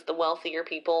because the wealthier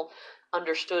people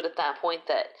understood at that point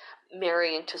that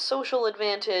marrying to social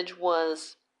advantage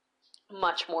was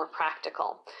much more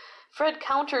practical. Fred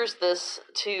counters this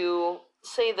to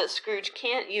say that Scrooge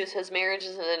can't use his marriage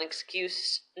as an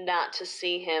excuse not to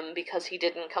see him because he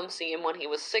didn't come see him when he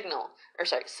was single.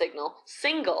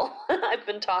 I've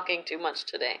been talking too much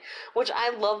today, which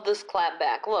I love this clap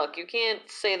back. Look, you can't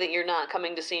say that you're not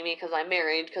coming to see me because I'm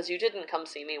married because you didn't come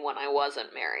see me when I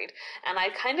wasn't married. And I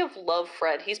kind of love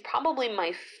Fred. He's probably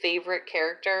my favorite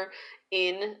character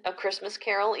in A Christmas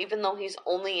Carol, even though he's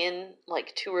only in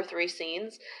like 2 or 3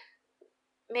 scenes.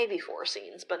 Maybe 4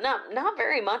 scenes, but not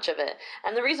very much of it.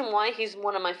 And the reason why he's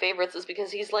one of my favorites is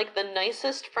because he's like the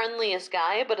nicest, friendliest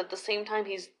guy, but at the same time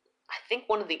he's, I think,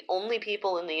 one of the only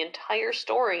people in the entire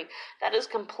story that is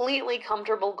completely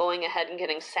comfortable going ahead and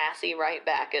getting sassy right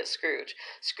back at Scrooge.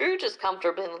 Scrooge is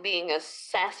comfortable being a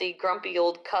sassy, grumpy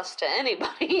old cuss to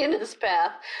anybody in his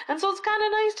path, and so it's kind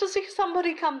of nice to see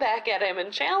somebody come back at him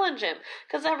and challenge him,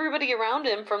 because everybody around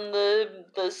him, from the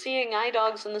seeing eye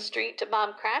dogs in the street to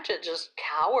Bob Cratchit, just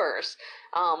cowers.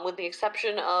 With the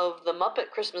exception of the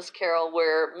Muppet Christmas Carol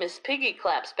where Miss Piggy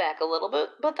claps back a little bit,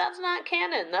 but that's not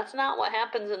canon. That's not what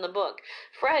happens in the book.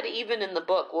 Fred, even in the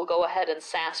book, will go ahead and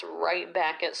sass right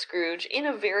back at Scrooge in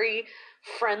a very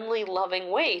friendly, loving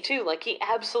way, too. Like, he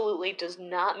absolutely does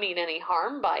not mean any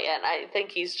harm by it. I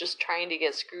think he's just trying to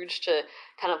get Scrooge to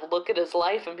kind of look at his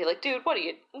life and be like, dude, what are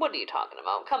you talking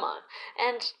about? Come on.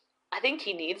 And I think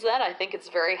he needs that. I think it's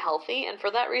very healthy, and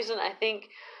for that reason, I think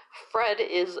Fred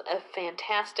is a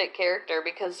fantastic character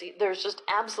because there's just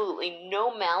absolutely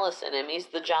no malice in him. He's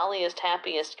the jolliest,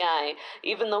 happiest guy,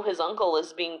 even though his uncle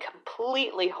is being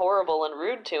completely horrible and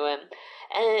rude to him.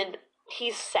 And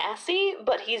he's sassy,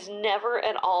 but he's never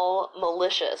at all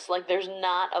malicious. Like, there's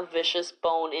not a vicious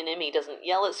bone in him. He doesn't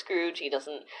yell at Scrooge. He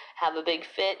doesn't have a big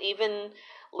fit. Even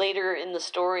later in the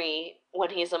story, when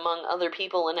he's among other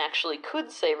people and actually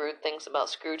could say rude things about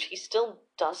Scrooge, he still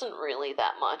doesn't really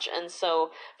that much. And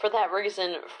so, for that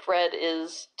reason, Fred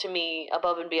is, to me,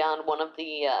 above and beyond one of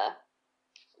the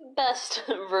best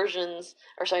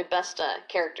best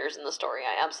characters in the story.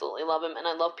 I absolutely love him, and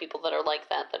I love people that are like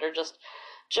that are just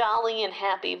jolly and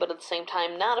happy, but at the same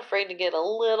time not afraid to get a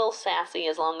little sassy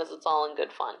as long as it's all in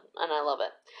good fun, and I love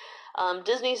it.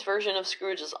 Disney's version of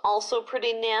Scrooge is also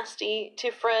pretty nasty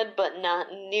to Fred, but not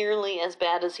nearly as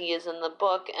bad as he is in the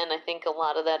book, and I think a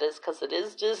lot of that is because it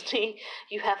is Disney.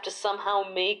 You have to somehow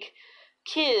make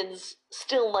kids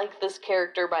still like this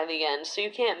character by the end, so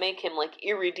you can't make him, like,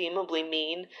 irredeemably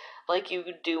mean like you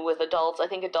do with adults. I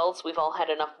think adults, we've all had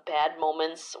enough bad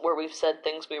moments where we've said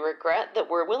things we regret that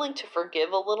we're willing to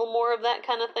forgive a little more of that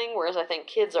kind of thing, whereas I think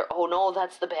kids are, oh no,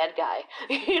 that's the bad guy,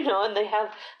 and they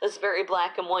have this very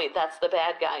black and white, that's the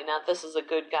bad guy, not this is a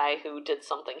good guy who did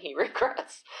something he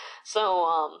regrets.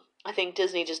 So, I think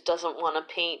Disney just doesn't want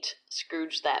to paint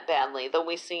Scrooge that badly, though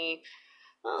we see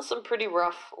some pretty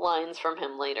rough lines from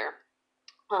him later.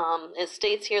 It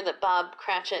states here that Bob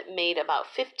Cratchit made about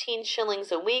 15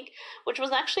 shillings a week, which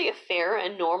was actually a fair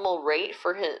and normal rate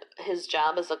for his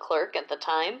job as a clerk at the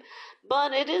time,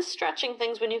 but it is stretching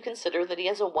things when you consider that he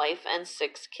has a wife and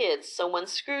 6 kids. So when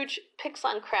Scrooge picks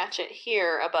on Cratchit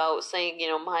here about saying,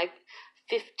 my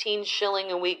 15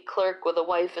 shilling a week clerk with a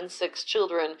wife and 6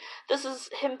 children, this is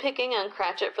him picking on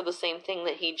Cratchit for the same thing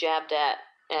that he jabbed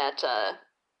at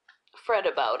Fred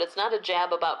about. It's not a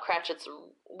jab about Cratchit's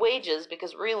wages,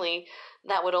 because really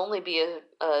that would only be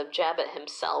a jab at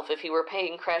himself. If he were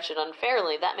paying Cratchit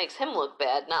unfairly, that makes him look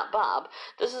bad, not Bob.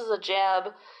 This is a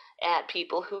jab at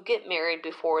people who get married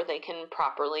before they can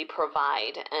properly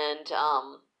provide, and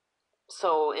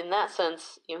so in that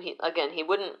sense, he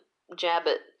wouldn't jab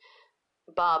at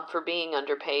Bob for being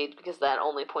underpaid, because that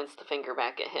only points the finger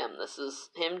back at him. This is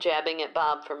him jabbing at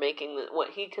Bob for making what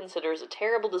he considers a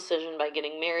terrible decision by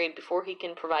getting married before he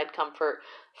can provide comfort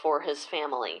for his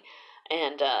family.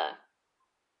 And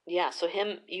so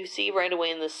you see right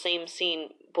away in the same scene,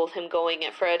 both him going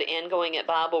at Fred and going at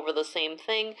Bob over the same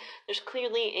thing. There's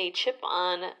clearly a chip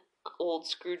on old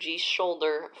Scroogey's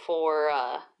shoulder for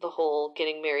the whole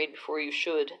getting married before you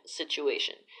should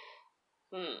situation.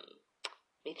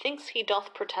 Methinks he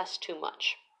doth protest too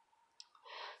much.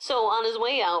 So on his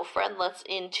way out, Fred lets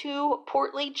in 2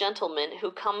 portly gentlemen who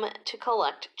come to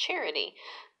collect charity.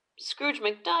 Scrooge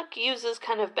McDuck uses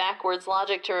kind of backwards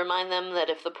logic to remind them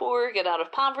that if the poor get out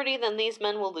of poverty, then these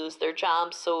men will lose their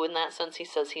jobs, so in that sense he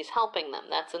says he's helping them.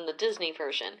 That's in the Disney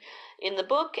version. In the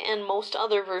book and most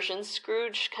other versions,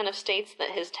 Scrooge kind of states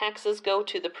that his taxes go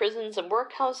to the prisons and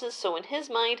workhouses, so in his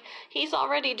mind, he's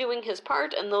already doing his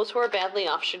part, and those who are badly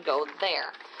off should go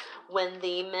there. When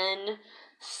the men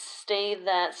state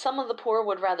that some of the poor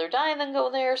would rather die than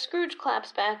go there, Scrooge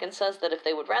claps back and says that if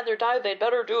they would rather die, they'd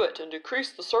better do it and decrease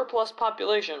the surplus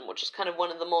population, which is kind of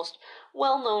one of the most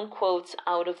well-known quotes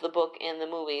out of the book and the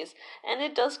movies, and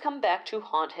it does come back to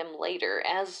haunt him later,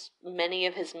 as many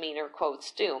of his meaner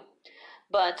quotes do.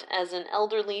 But as an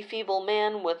elderly, feeble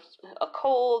man with a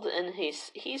cold, and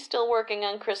he's still working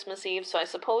on Christmas Eve, so I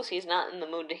suppose he's not in the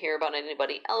mood to hear about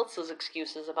anybody else's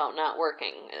excuses about not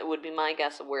working. It would be my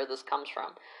guess of where this comes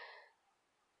from.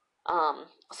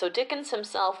 So Dickens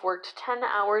himself worked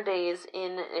 10-hour days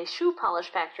in a shoe polish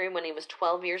factory when he was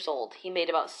 12 years old. He made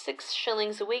about 6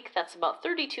 shillings a week. That's about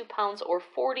 32 pounds or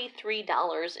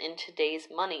 $43 in today's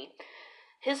money.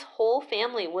 His whole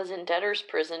family was in debtor's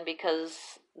prison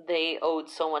because they owed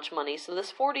so much money. So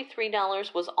this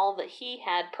 $43 was all that he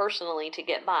had personally to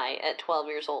get by at 12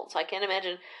 years old. So I can't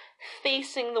imagine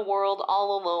facing the world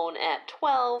all alone at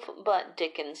 12, but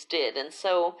Dickens did. And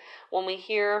so when we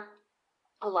hear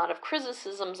a lot of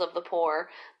criticisms of the poor,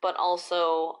 but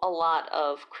also a lot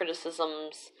of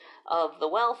criticisms of the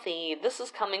wealthy, this is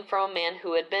coming from a man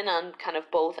who had been on kind of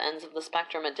both ends of the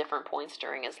spectrum at different points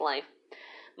during his life.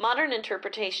 Modern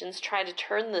interpretations try to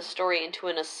turn this story into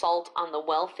an assault on the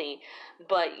wealthy,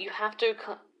 but you have to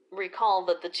recall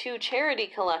that the 2 charity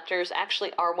collectors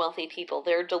actually are wealthy people.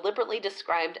 They're deliberately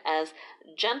described as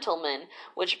gentlemen,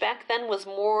 which back then was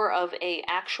more of a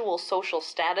actual social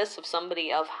status of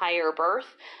somebody of higher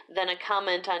birth than a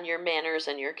comment on your manners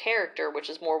and your character, which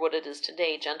is more what it is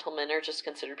today. Gentlemen are just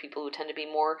considered people who tend to be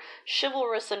more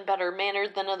chivalrous and better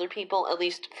mannered than other people, at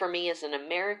least for me as an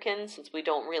American, since we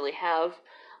don't really have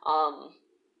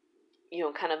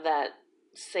kind of that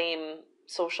same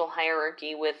social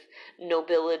hierarchy with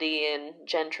nobility and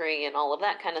gentry and all of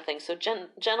that kind of thing. So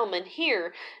gentleman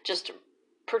here just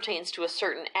pertains to a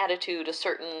certain attitude, a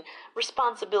certain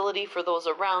responsibility for those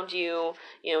around you,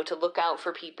 to look out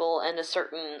for people, and a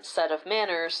certain set of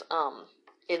manners.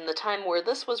 In the time where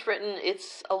this was written,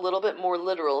 it's a little bit more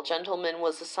literal. Gentleman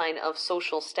was a sign of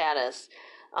social status.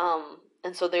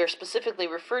 And so they're specifically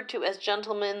referred to as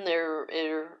gentlemen.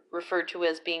 They're referred to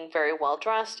as being very well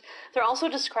dressed. They're also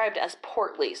described as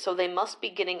portly, so they must be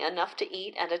getting enough to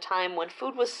eat at a time when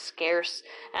food was scarce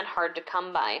and hard to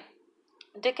come by.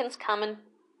 Dickens'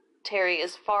 commentary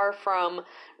is far from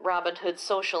Robin Hood's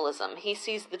socialism. He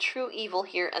sees the true evil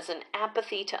here as an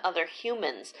apathy to other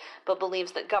humans, but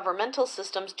believes that governmental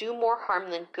systems do more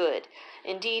harm than good.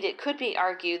 Indeed, it could be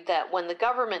argued that when the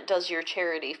government does your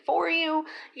charity for you,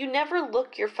 you never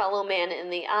look your fellow man in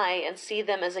the eye and see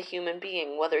them as a human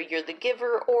being, whether you're the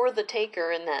giver or the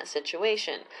taker in that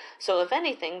situation. So if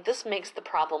anything, this makes the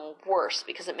problem worse,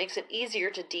 because it makes it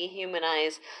easier to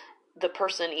dehumanize the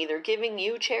person either giving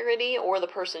you charity or the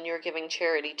person you're giving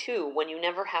charity to, when you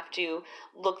never have to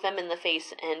look them in the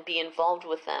face and be involved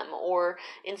with them. Or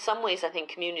in some ways, I think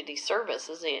community service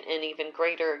is an even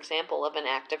greater example of an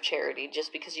act of charity,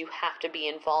 just because you have to be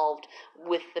involved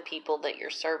with the people that you're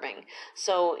serving.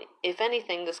 So if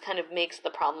anything, this kind of makes the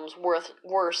problems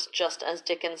worse, just as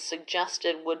Dickens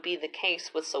suggested would be the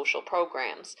case with social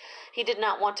programs. He did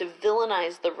not want to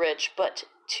villainize the rich, but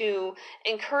to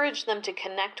encourage them to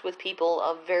connect with people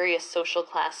of various social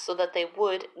class, so that they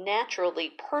would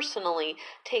naturally, personally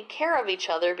take care of each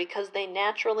other, because they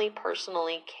naturally,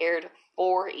 personally cared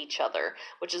for each other,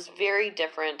 which is very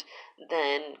different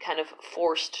than kind of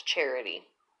forced charity.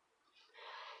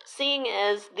 Seeing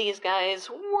as these guys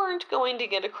weren't going to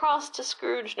get across to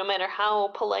Scrooge, no matter how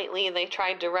politely they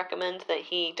tried to recommend that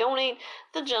he donate,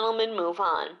 the gentlemen move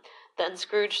on. Then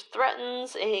Scrooge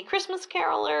threatens a Christmas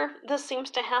caroler. This seems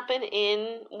to happen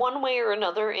in one way or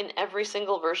another in every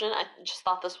single version. I just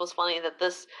thought this was funny that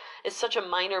this is such a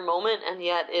minor moment, and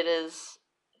yet it is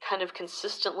kind of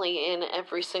consistently in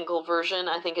every single version.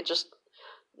 I think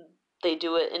they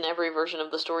do it in every version of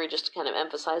the story just to kind of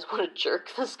emphasize what a jerk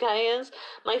this guy is.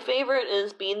 My favorite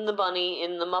is Bean the Bunny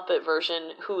in the Muppet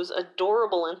version, whose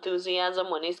adorable enthusiasm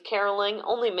when he's caroling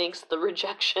only makes the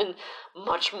rejection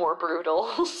much more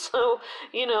brutal. So,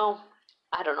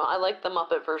 I don't know. I like the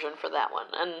Muppet version for that one.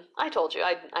 And I told you,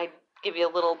 I'd give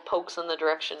you a little pokes in the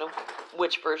direction of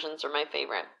which versions are my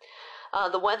favorite.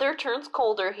 The weather turns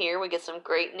colder here. We get some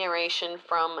great narration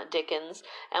from Dickens,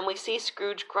 and we see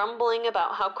Scrooge grumbling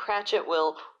about how Cratchit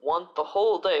will want the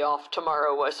whole day off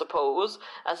tomorrow, I suppose,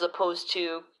 as opposed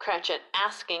to Cratchit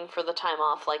asking for the time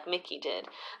off like Mickey did.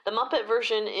 The Muppet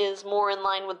version is more in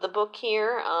line with the book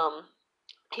here.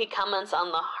 He comments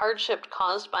on the hardship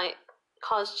caused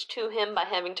to him by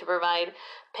having to provide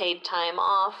paid time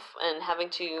off and having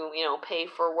to, pay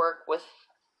for work with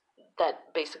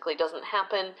that basically doesn't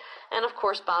happen. And of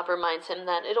course, Bob reminds him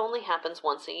that it only happens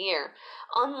once a year.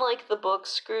 Unlike the book,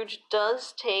 Scrooge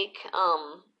does take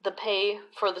the pay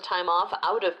for the time off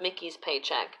out of Mickey's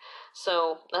paycheck.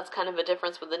 So that's kind of a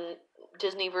difference with the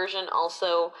Disney version.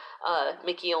 Also,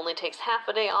 Mickey only takes half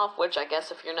a day off, which I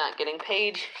guess if you're not getting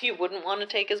paid, you wouldn't want to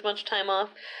take as much time off.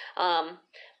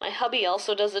 My hubby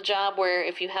also does a job where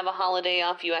if you have a holiday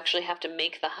off, you actually have to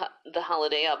make the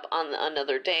holiday up on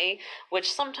another day,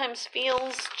 which sometimes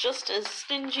feels just as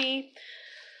stingy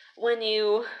when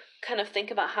you kind of think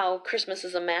about how Christmas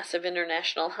is a massive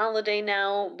international holiday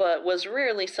now, but was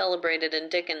rarely celebrated in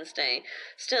Dickens' day.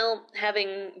 Still,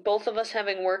 both of us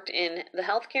having worked in the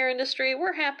healthcare industry,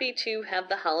 we're happy to have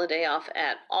the holiday off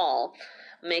at all.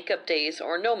 Makeup days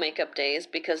or no makeup days,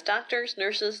 because doctors,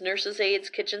 nurses,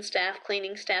 aides, kitchen staff,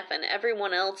 cleaning staff, and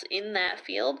everyone else in that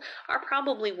field are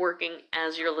probably working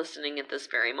as you're listening at this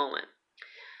very moment.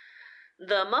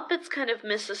 The Muppets kind of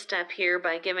miss a step here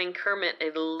by giving Kermit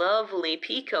a lovely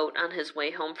pea coat on his way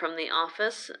home from the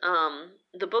office.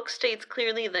 The book states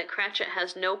clearly that Cratchit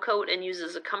has no coat and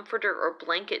uses a comforter or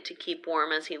blanket to keep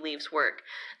warm as he leaves work.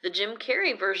 The Jim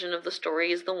Carrey version of the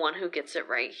story is the one who gets it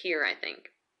right here, I think.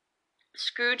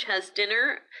 Scrooge has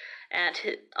dinner at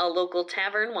a local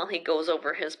tavern while he goes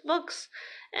over his books,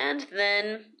 and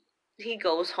then he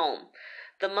goes home.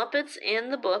 The Muppets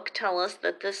and the book tell us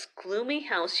that this gloomy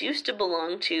house used to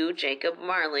belong to Jacob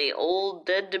Marley, old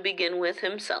dead to begin with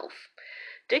himself.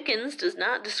 Dickens does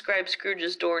not describe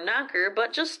Scrooge's door knocker,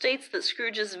 but just states that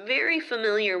Scrooge is very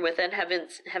familiar with it,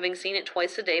 having seen it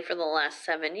twice a day for the last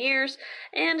 7 years,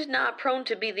 and not prone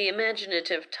to be the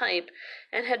imaginative type,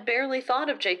 and had barely thought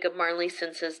of Jacob Marley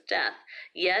since his death.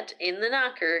 Yet, in the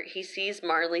knocker, he sees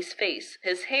Marley's face.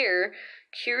 His hair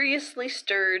curiously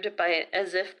stirred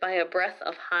as if by a breath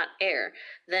of hot air.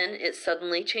 Then it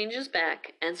suddenly changes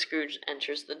back, and Scrooge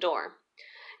enters the door.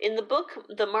 In the book,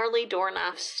 the Marley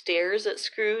Dornoff stares at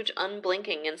Scrooge,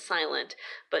 unblinking and silent,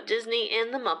 but Disney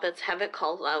and the Muppets have it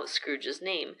call out Scrooge's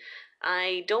name.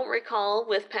 I don't recall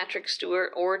with Patrick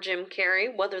Stewart or Jim Carrey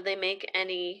whether they make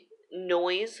any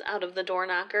noise out of the door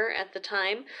knocker at the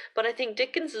time, but I think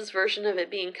Dickens's version of it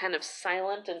being kind of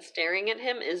silent and staring at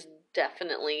him is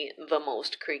definitely the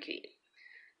most creepy.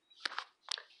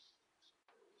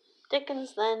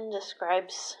 Dickens then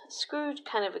describes Scrooge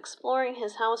kind of exploring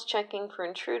his house, checking for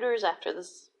intruders after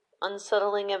this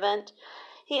unsettling event.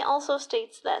 He also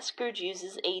states that Scrooge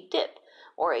uses a dip,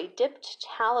 or a dipped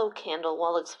tallow candle,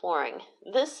 while exploring.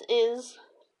 This is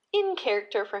in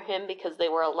character for him because they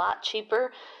were a lot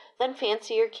cheaper than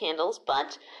fancier candles,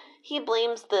 but he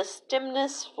blames this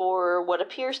dimness for what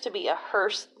appears to be a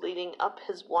hearse leading up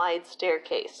his wide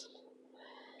staircase.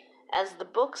 As the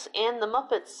books and the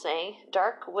Muppets say,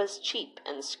 dark was cheap,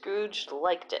 and Scrooge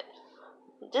liked it.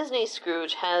 Disney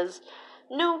Scrooge has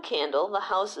no candle. The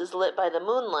house is lit by the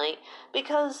moonlight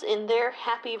because in their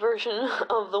happy version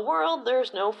of the world,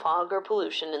 there's no fog or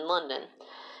pollution in London.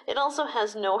 It also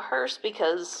has no hearse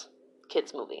because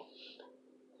kids' movie.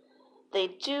 They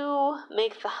do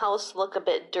make the house look a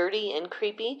bit dirty and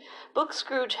creepy. Book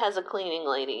Scrooge has a cleaning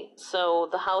lady, so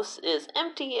the house is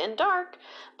empty and dark,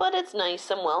 but it's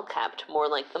nice and well kept, more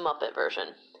like the Muppet version.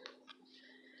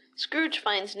 Scrooge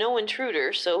finds no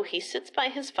intruder, so he sits by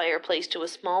his fireplace to a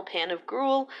small pan of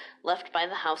gruel left by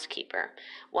the housekeeper.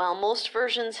 While most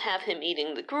versions have him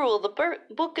eating the gruel, the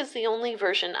book is the only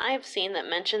version I have seen that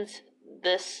mentions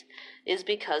this is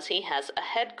because he has a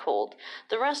head cold.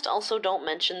 The rest also don't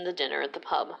mention the dinner at the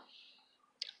pub.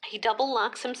 He double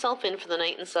locks himself in for the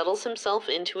night and settles himself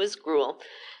into his gruel.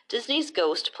 Disney's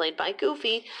ghost, played by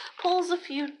Goofy, pulls a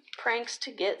few pranks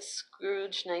to get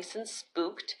Scrooge nice and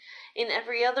spooked. In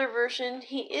every other version,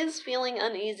 he is feeling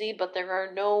uneasy, but there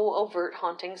are no overt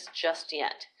hauntings just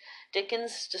yet.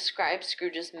 Dickens describes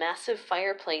Scrooge's massive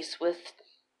fireplace with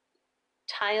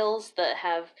tiles that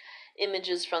have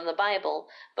images from the Bible,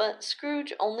 but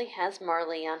Scrooge only has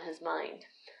Marley on his mind.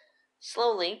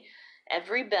 Slowly,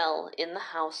 every bell in the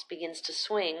house begins to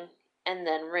swing and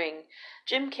then ring.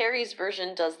 Jim Carrey's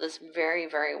version does this very,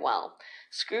 very well.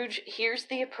 Scrooge hears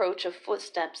the approach of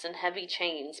footsteps and heavy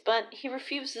chains, but he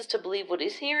refuses to believe what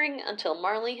he's hearing until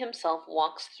Marley himself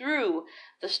walks through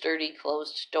the sturdy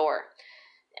closed door.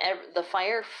 The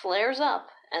fire flares up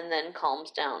and then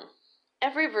calms down.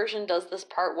 Every version does this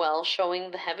part well, showing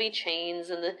the heavy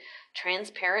chains and the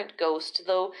transparent ghost,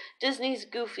 though Disney's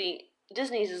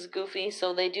is goofy,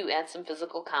 so they do add some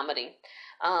physical comedy.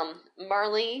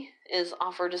 Marley is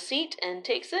offered a seat and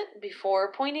takes it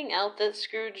before pointing out that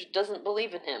Scrooge doesn't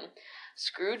believe in him.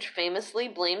 Scrooge famously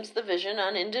blames the vision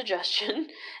on indigestion,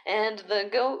 and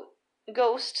the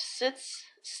ghost sits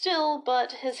still,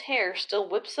 but his hair still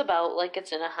whips about like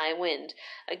it's in a high wind.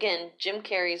 Again, Jim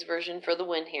Carrey's version for the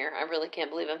win here. I really can't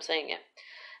believe I'm saying it.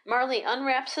 Marley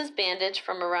unwraps his bandage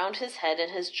from around his head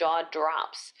and his jaw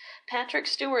drops. Patrick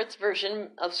Stewart's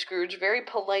version of Scrooge very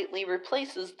politely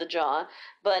replaces the jaw,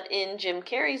 but in Jim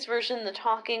Carrey's version, the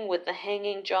talking with the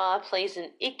hanging jaw plays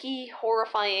an icky,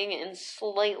 horrifying, and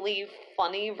slightly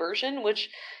funny version, which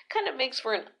kind of makes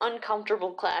for an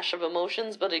uncomfortable clash of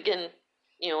emotions, but again,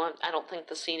 I don't think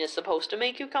the scene is supposed to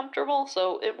make you comfortable,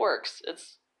 so it works.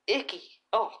 It's icky.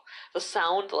 Oh, the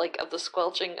sound, of the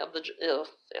squelching of the... Ew,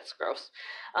 that's gross.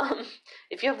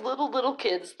 If you have little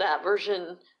kids, that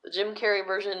version, the Jim Carrey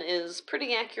version, is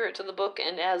pretty accurate to the book,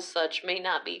 and as such, may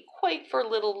not be quite for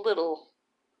little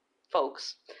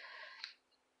folks.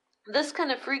 This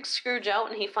kind of freaks Scrooge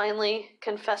out, and he finally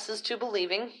confesses to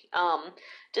believing.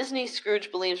 Disney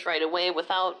Scrooge believes right away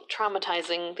without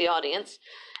traumatizing the audience.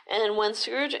 And when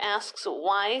Scrooge asks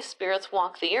why spirits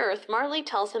walk the earth, Marley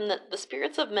tells him that the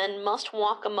spirits of men must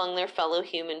walk among their fellow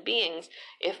human beings,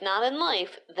 if not in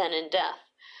life, then in death.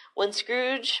 When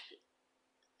Scrooge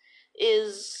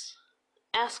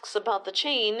asks about the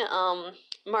chain,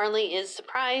 Marley is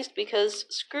surprised because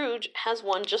Scrooge has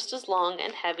one just as long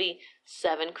and heavy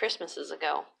 7 Christmases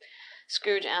ago.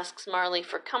 Scrooge asks Marley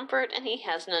for comfort, and he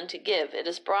has none to give. It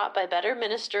is brought by better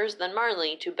ministers than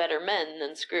Marley to better men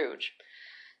than Scrooge.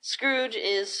 Scrooge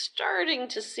is starting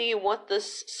to see what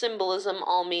this symbolism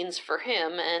all means for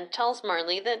him, and tells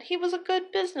Marley that he was a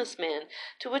good businessman,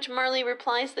 to which Marley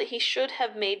replies that he should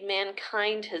have made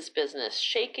mankind his business,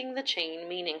 shaking the chain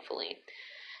meaningfully.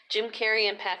 Jim Carrey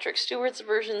and Patrick Stewart's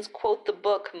versions quote the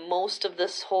book most of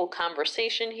this whole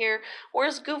conversation here,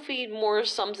 whereas Goofy more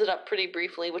sums it up pretty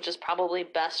briefly, which is probably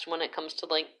best when it comes to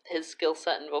like his skill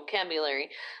set and vocabulary.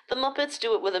 The Muppets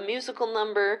do it with a musical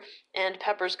number and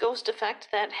Pepper's ghost effect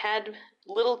that had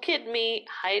little kid me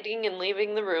hiding and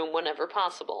leaving the room whenever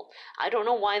possible. I don't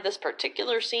know why this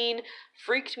particular scene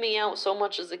freaked me out so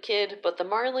much as a kid, but the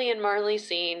Marley and Marley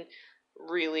scene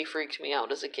really freaked me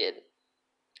out as a kid.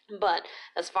 But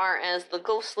as far as the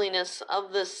ghostliness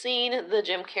of this scene, the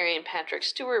Jim Carrey and Patrick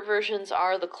Stewart versions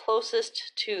are the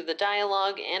closest to the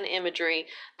dialogue and imagery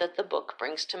that the book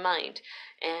brings to mind.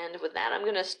 And with that, I'm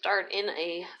going to start in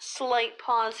a slight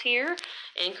pause here.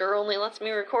 Anchor only lets me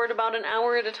record about an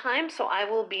hour at a time, so I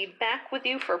will be back with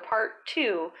you for part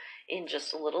 2 in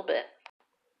just a little bit.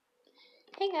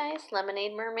 Hey guys,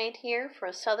 Lemonade Mermaid here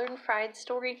for Southern Fried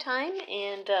Story Time,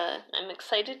 and I'm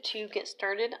excited to get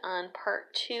started on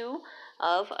part 2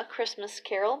 of A Christmas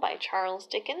Carol by Charles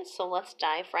Dickens, so let's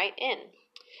dive right in.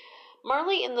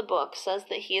 Marley in the book says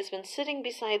that he has been sitting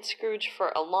beside Scrooge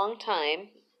for a long time,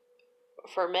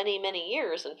 for many, many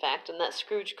years, in fact, and that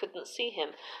Scrooge couldn't see him.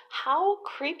 How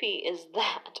creepy is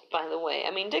that, by the way?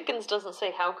 I mean, Dickens doesn't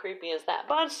say how creepy is that,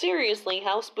 but seriously,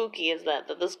 how spooky is that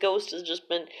this ghost has just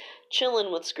been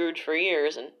chilling with Scrooge for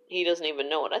years, and he doesn't even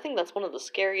know it? I think that's one of the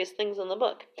scariest things in the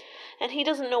book. And he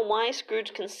doesn't know why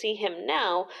Scrooge can see him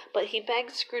now, but he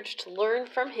begs Scrooge to learn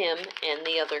from him and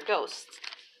the other ghosts.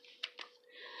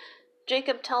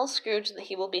 Jacob tells Scrooge that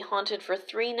he will be haunted for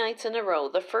 3 nights in a row,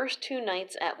 the first 2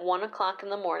 nights at 1 o'clock in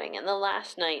the morning, and the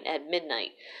last night at midnight.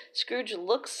 Scrooge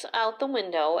looks out the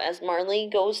window as Marley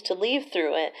goes to leave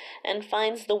through it, and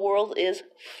finds the world is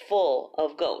full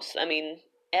of ghosts. I mean,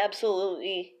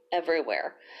 absolutely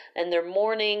everywhere. And they're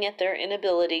mourning at their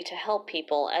inability to help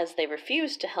people as they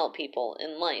refuse to help people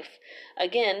in life.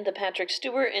 Again, the Patrick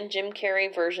Stewart and Jim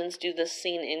Carrey versions do this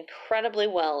scene incredibly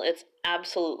well. It's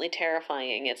absolutely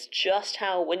terrifying. It's just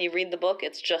how, when you read the book,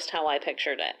 it's just how I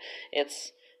pictured it.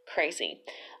 It's crazy.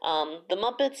 The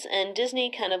Muppets and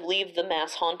Disney kind of leave the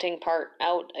mass haunting part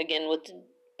out, again, with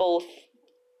both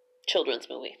children's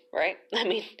movie, right? I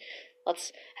mean,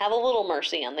 let's have a little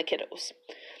mercy on the kiddos.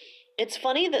 It's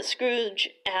funny that Scrooge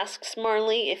asks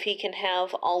Marley if he can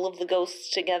have all of the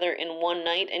ghosts together in one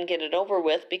night and get it over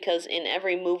with, because in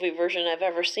every movie version I've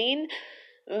ever seen,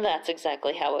 that's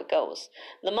exactly how it goes.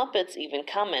 The Muppets even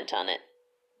comment on it.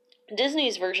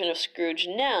 Disney's version of Scrooge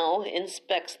now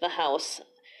inspects the house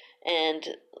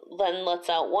and then lets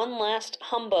out one last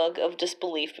humbug of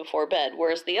disbelief before bed,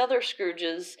 whereas the other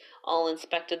Scrooges all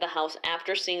inspected the house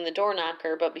after seeing the door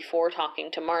knocker but before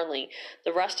talking to Marley.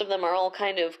 The rest of them are all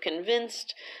kind of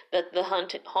convinced that the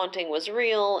haunting was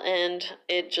real, and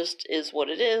it just is what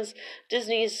it is.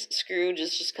 Disney's Scrooge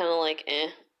is just kind of like,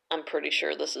 I'm pretty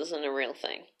sure this isn't a real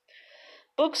thing.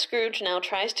 Book Scrooge now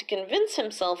tries to convince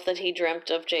himself that he dreamt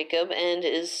of Jacob and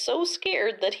is so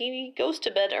scared that he goes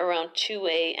to bed around 2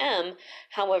 a.m.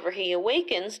 However, he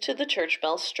awakens to the church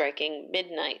bell striking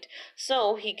midnight.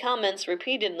 So he comments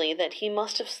repeatedly that he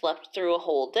must have slept through a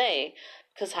whole day,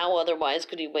 because how otherwise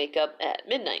could he wake up at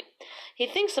midnight? He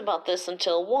thinks about this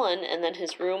until 1, and then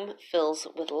his room fills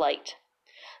with light.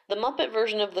 The Muppet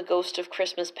version of The Ghost of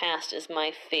Christmas Past is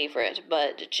my favorite,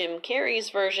 but Jim Carrey's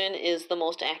version is the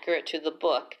most accurate to the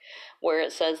book, where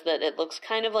it says that it looks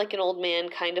kind of like an old man,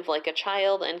 kind of like a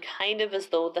child, and kind of as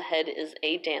though the head is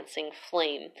a dancing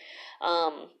flame.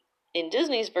 In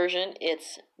Disney's version,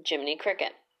 it's Jiminy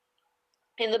Cricket.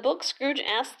 In the book, Scrooge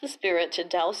asks the spirit to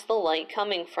douse the light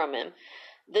coming from him.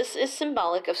 This is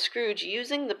symbolic of Scrooge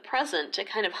using the present to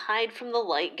kind of hide from the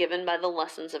light given by the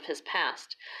lessons of his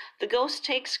past. The ghost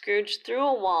takes Scrooge through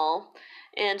a wall,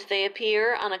 and they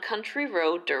appear on a country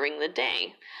road during the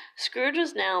day. Scrooge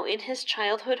is now in his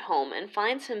childhood home and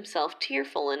finds himself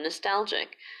tearful and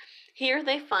nostalgic. Here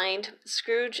they find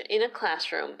Scrooge in a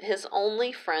classroom. His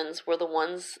only friends were the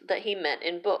ones that he met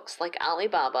in books like Ali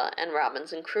Baba and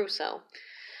Robinson Crusoe.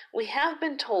 We have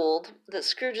been told that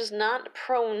Scrooge is not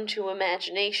prone to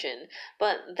imagination,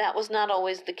 but that was not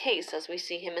always the case, as we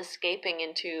see him escaping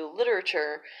into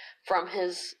literature from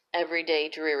his everyday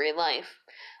dreary life.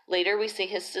 Later, we see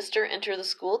his sister enter the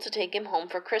school to take him home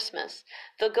for Christmas.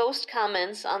 The ghost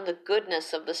comments on the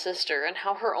goodness of the sister and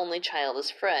how her only child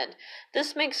is Fred.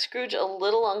 This makes Scrooge a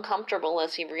little uncomfortable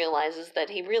as he realizes that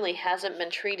he really hasn't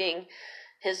been treating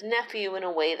his nephew in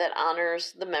a way that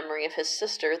honors the memory of his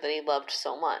sister that he loved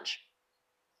so much.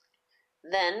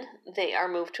 Then they are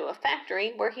moved to a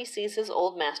factory where he sees his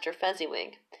old master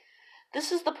Fezziwig.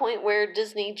 This is the point where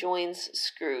Disney joins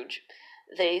Scrooge.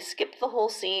 They skip the whole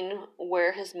scene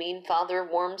where his mean father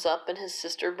warms up and his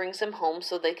sister brings him home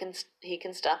so he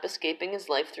can stop escaping his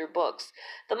life through books.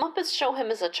 The Muppets show him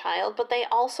as a child, but they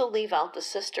also leave out the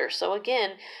sister. So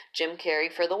again, Jim Carrey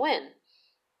for the win.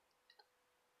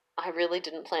 I really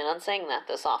didn't plan on saying that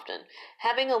this often.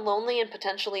 Having a lonely and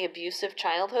potentially abusive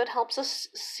childhood helps us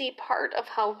see part of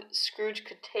how Scrooge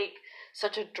could take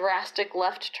such a drastic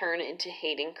left turn into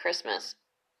hating Christmas.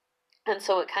 And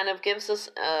so it kind of gives us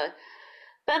a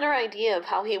better idea of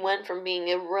how he went from being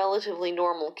a relatively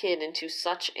normal kid into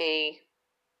such a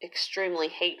extremely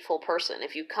hateful person.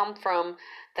 If you come from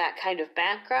that kind of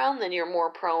background, then you're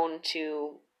more prone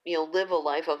to, live a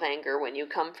life of anger when you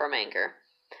come from anger.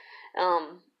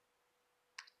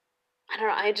 I don't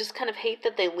know, I just kind of hate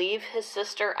that they leave his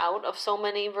sister out of so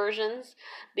many versions,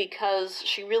 because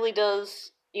she really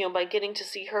does, by getting to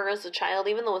see her as a child,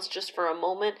 even though it's just for a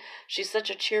moment, she's such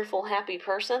a cheerful, happy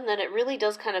person that it really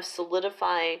does kind of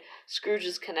solidify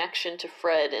Scrooge's connection to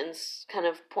Fred and kind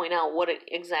of point out what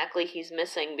exactly he's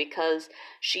missing, because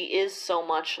she is so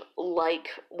much like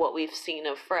what we've seen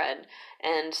of Fred.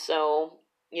 And so,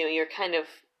 you're kind of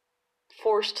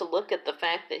forced to look at the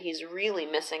fact that he's really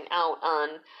missing out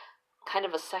on kind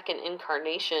of a second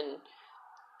incarnation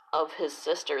of his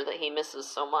sister that he misses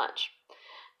so much.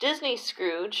 Disney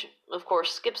Scrooge, of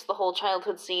course, skips the whole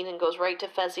childhood scene and goes right to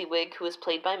Fezziwig, who is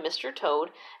played by Mr. Toad,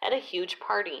 at a huge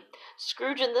party.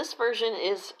 Scrooge in this version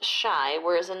is shy,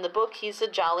 whereas in the book he's a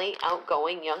jolly,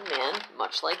 outgoing young man,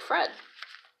 much like Fred.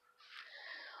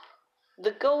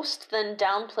 The ghost then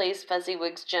downplays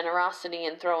Fezziwig's generosity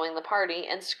in throwing the party,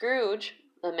 and Scrooge,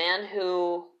 the man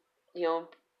who,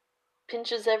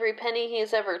 pinches every penny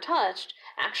he's ever touched,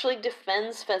 actually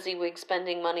defends Fezziwig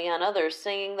spending money on others,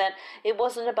 saying that it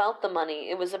wasn't about the money,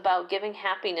 it was about giving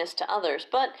happiness to others.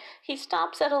 But he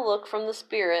stops at a look from the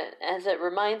spirit, as it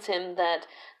reminds him that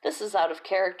this is out of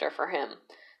character for him.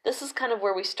 This is kind of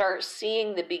where we start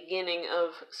seeing the beginning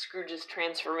of Scrooge's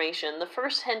transformation. The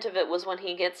first hint of it was when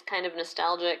he gets kind of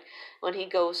nostalgic when he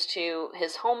goes to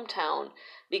his hometown,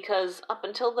 because up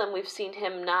until then we've seen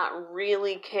him not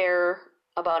really care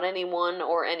about anyone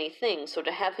or anything. So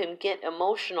to have him get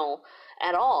emotional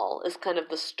at all is kind of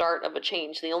the start of a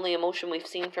change. The only emotion we've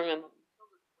seen from him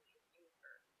until this point is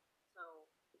anger.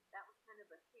 So that was kind of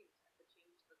a hint at the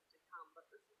change that's to come, but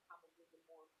this is probably the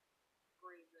more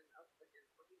brazen of the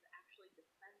hints, where he's actually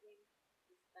defending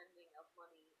the spending of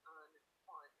money on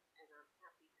fun and on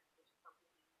happiness, which is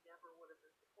something he never would have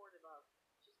been supportive of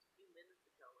just a few minutes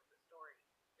ago in the story.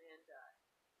 And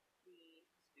the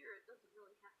spirit doesn't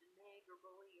really have to nag or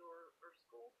bully or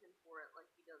scold him for it like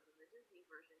he does in the Disney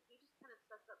version. He just kind of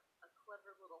sets up a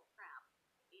clever little trap.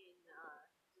 In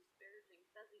disparaging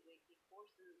Fezziwig, he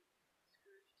forces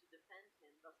Scrooge to defend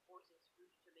him, thus forcing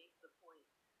Scrooge to make the point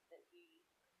that he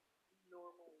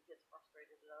normally gets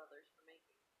frustrated at others for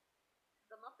making.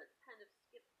 The Muppets kind of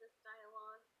skip this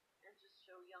dialogue and just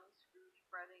show young Scrooge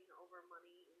fretting over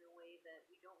money in a way that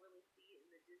we don't really see in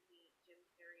the Disney Jim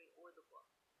Carrey or the book.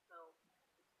 So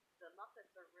the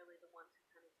Muppets are really the ones who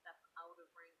kind of step out of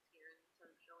ranks here, and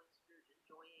instead of showing Scrooge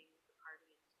enjoying the party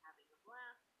and just having a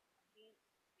blast, we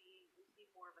see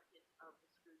more of a hint of the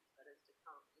Scrooge that is to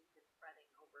come in him fretting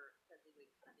over Fezziwig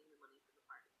spending the money for the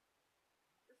party.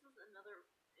 This is another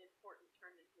important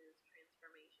turn in his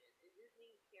transformation. In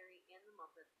Disney, Carrey, and the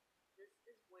Muppets, this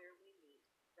is where we meet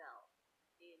Belle.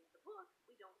 In the book,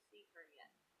 we don't see her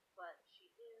yet, but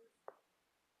she is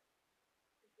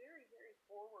very, very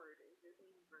forward in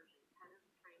Disney's version, kind of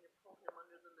trying to pull him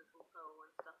under the mistletoe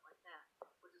and stuff like that,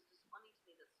 which is just funny to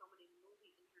me that so many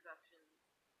movie introductions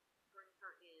bring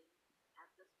her in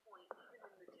at this point, even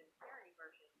in the Jim Carrey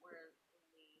version, whereas in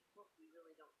the book we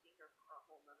really don't see her for a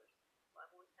whole nother season. So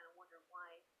I've always kind of wondered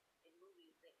why in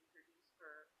movies they introduce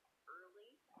her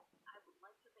early. I would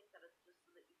like to think that it's just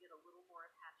so that you get a little more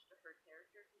attached to her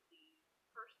character, because the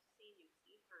first scene you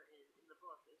see her in the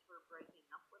book is her breaking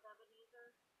up with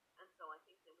Ebenezer, and so I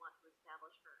think they want to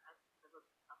establish her as kind of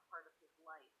a part of his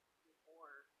life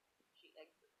before she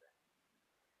exits it.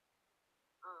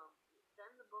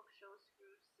 Then the book shows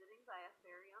Scrooge sitting by a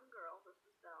fair young girl. This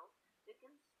is Belle.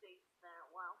 Dickens states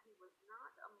that while he was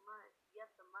not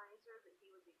yet the miser that he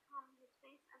would become, his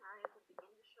face and eyes would begin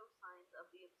to show signs of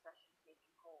the obsession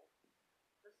taking hold.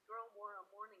 This girl wore a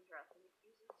mourning dress and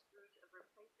accuses Scrooge of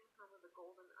replacing her with a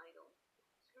golden idol.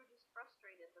 Scrooge is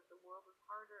frustrated that the world is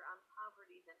harder on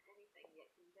poverty than anything, yet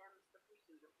condemns the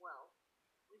pursuit of wealth.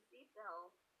 We see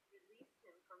Belle release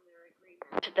him from their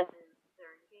agreement, that is,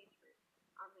 their engagement,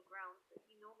 on the grounds that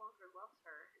he no longer loves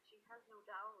her, and she has no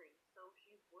dowry, so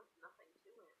she's worth nothing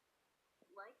to him.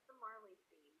 Like the Marley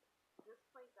scene, this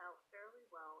plays out fairly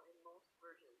well in most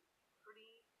versions. Pretty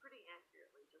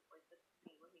like the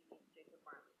scene where he meets Jacob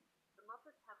Marley. The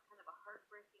Muppets have kind of a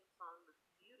heartbreaking song that's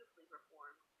beautifully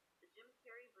performed. The Jim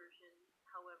Carrey version,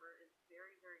 however, is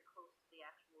very, very close to the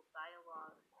actual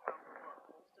dialogue from the book.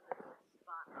 Most of it is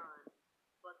spot on.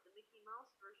 But the Mickey Mouse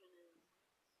version is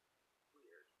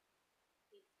weird.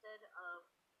 Instead of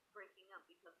breaking up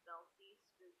because Belle sees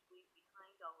Scrooge leave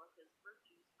behind all of his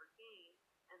virtues for gain,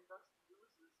 and thus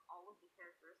loses all of the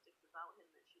characteristics about him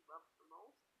that she loves the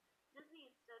most, Disney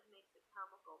instead makes it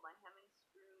comical by having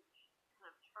Scrooge kind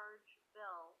of charge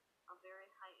Belle a very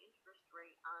high interest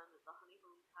rate on the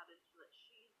honeymoon cottage that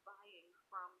she's buying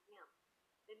from him.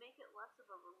 They make it less of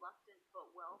a reluctant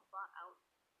but well thought out,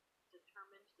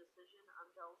 determined decision on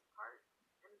Belle's part,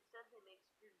 and instead they make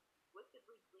Scrooge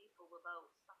wickedly gleeful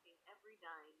about sucking every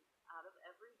dime out of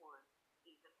everyone,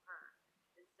 even her.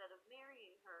 Instead of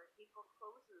marrying her, he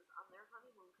forecloses on their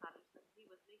honeymoon cottage that he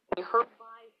was making her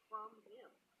buy from him.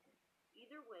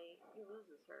 Either way, he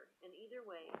loses her, and either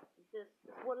way, this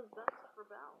is what is best for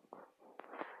Belle.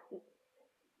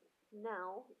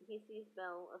 Now, he sees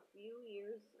Belle a few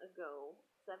years ago,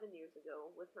 7 years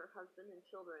ago, with her husband and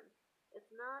children.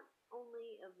 It's not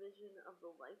only a vision of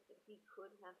the life that he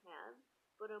could have had,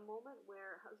 but a moment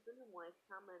where husband and wife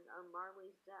comment on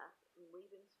Marley's death and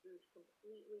leaving Scrooge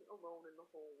completely alone in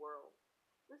the whole world.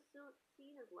 This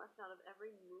scene is left out of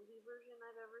every movie version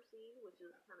I've ever seen, which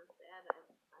is kind of sad.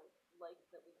 I like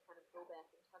that we kind of go back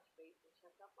and touch base and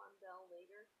check up on Belle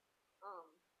later.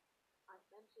 I've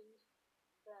mentioned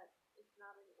that it's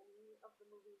not in any of the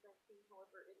movies I've seen,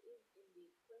 however, it is in the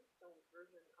Flintstones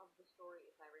version of the story,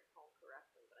 if I recall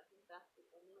correctly, but I think that's the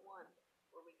only one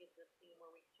where we get this scene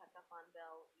where we check up on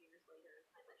Belle years later and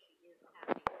find that she is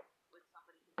happy with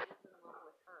somebody who is in love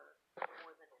with her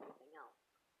more than anything else.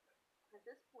 At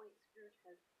this point, Scrooge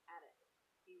has had it.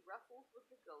 He wrestles with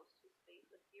the ghost, whose face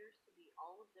appears to be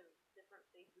all of the different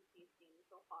faces he's seen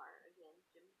so far. Again,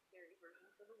 Jim Carrey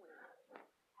version for the win.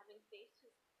 Having faced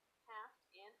his past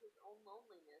and his own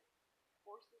loneliness,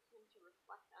 forces him to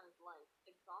reflect on his life.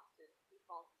 Exhausted, he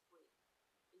falls asleep.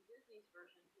 In Disney's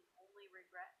version, his only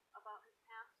regret about his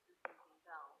past is losing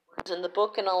Belle. Whereas in the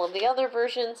book and all of the other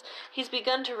versions, he's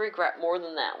begun to regret more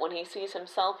than that. When he sees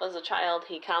himself as a child,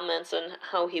 he comments on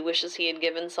how he wishes he had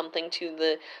given something to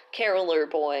the caroler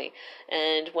boy.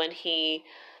 And when he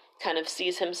kind of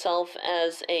sees himself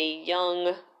as a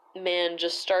young man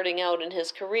just starting out in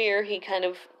his career, he kind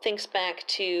of thinks back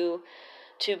to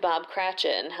Bob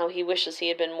Cratchit and how he wishes he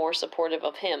had been more supportive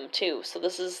of him too. So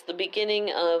this is the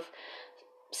beginning of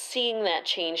seeing that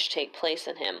change take place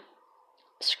in him.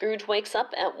 Scrooge wakes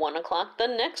up at 1 o'clock the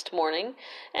next morning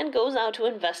and goes out to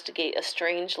investigate a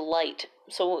strange light.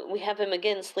 So we have him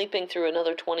again sleeping through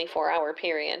another 24-hour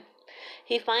period.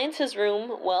 He finds his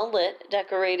room well lit,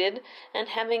 decorated, and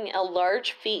having a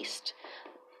large feast.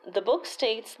 The book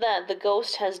states that the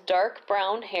ghost has dark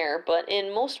brown hair, but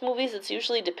in most movies it's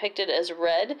usually depicted as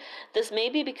red. This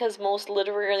may be because most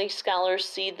literary scholars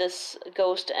see this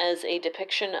ghost as a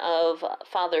depiction of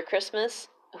Father Christmas,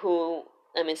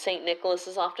 St. Nicholas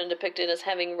is often depicted as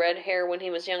having red hair when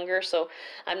he was younger, so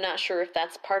I'm not sure if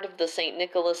that's part of the St.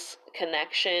 Nicholas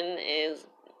connection is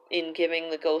in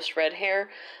giving the ghost red hair,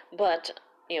 but,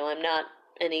 I'm not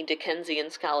any Dickensian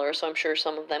scholar, so I'm sure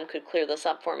some of them could clear this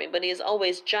up for me, but he is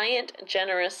always giant,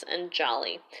 generous, and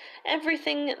jolly.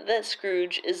 Everything that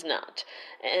Scrooge is not.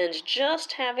 And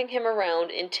just having him around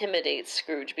intimidates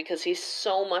Scrooge because he's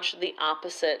so much the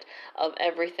opposite of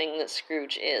everything that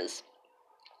Scrooge is.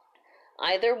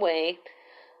 Either way,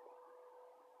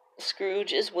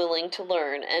 Scrooge is willing to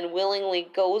learn and willingly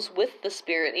goes with the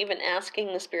Spirit, even asking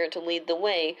the Spirit to lead the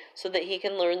way so that he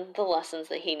can learn the lessons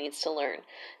that he needs to learn.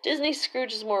 Disney's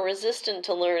Scrooge is more resistant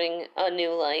to learning a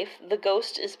new life. The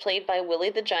ghost is played by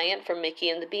Willie the Giant from Mickey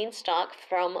and the Beanstalk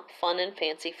from Fun and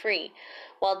Fancy Free.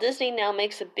 While Disney now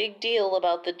makes a big deal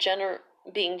about the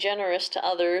being generous to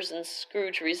others and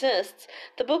Scrooge resists,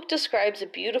 the book describes a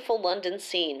beautiful London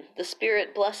scene. The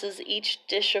spirit blesses each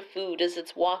dish of food as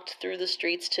it's walked through the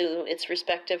streets to its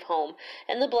respective home,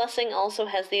 and the blessing also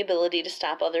has the ability to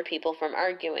stop other people from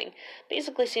arguing.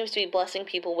 Basically seems to be blessing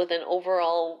people with an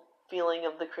overall feeling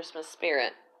of the Christmas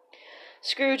spirit.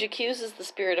 Scrooge accuses the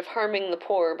spirit of harming the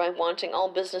poor by wanting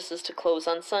all businesses to close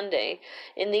on Sunday.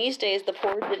 In these days, the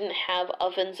poor didn't have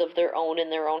ovens of their own in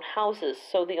their own houses,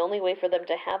 so the only way for them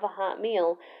to have a hot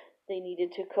meal, they needed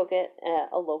to cook it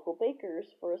at a local baker's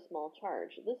for a small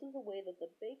charge. This is a way that the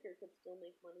baker could still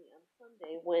make money on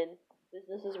Sunday when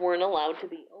businesses weren't allowed to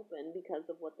be open because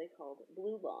of what they called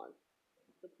blue laws.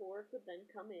 The poor could then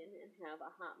come in and have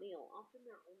a hot meal, often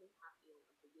their only hot meal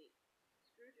of the week.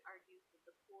 Scrooge argues that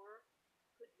the poor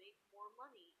could make more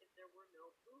money if there were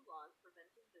no food laws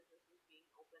preventing businesses being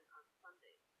open on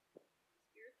Sundays. The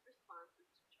spirit's response is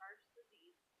to charge the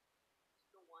deeds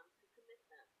to the ones who commit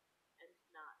them, and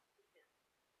not to him.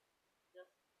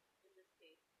 Just, in this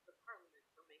case, the Parliament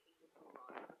for making the food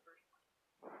laws in the first place.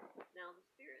 Now, the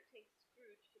spirit takes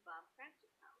Scrooge to Bob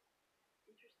Cratchit's house.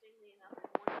 Interestingly enough,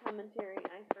 in one commentary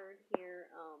I heard here,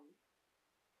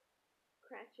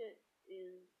 Cratchit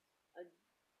is a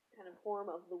kind of form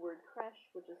of the word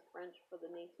crèche, which is French for the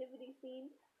nativity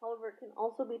scene. However, it can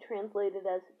also be translated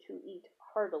as to eat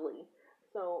heartily.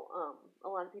 So a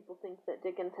lot of people think that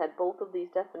Dickens had both of these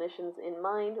definitions in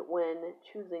mind when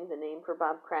choosing the name for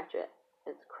Bob Cratchit.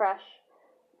 It's crèche,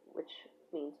 which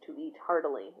means to eat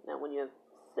heartily. Now, when you have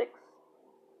 6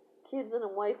 kids and a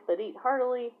wife that eat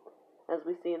heartily, as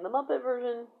we see in the Muppet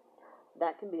version,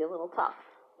 that can be a little tough.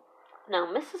 Now,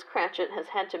 Mrs. Cratchit has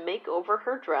had to make over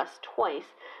her dress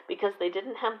twice because they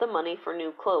didn't have the money for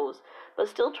new clothes, but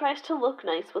still tries to look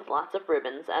nice with lots of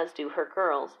ribbons, as do her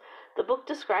girls. The book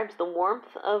describes the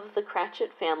warmth of the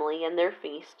Cratchit family and their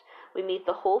feast. We meet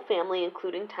the whole family,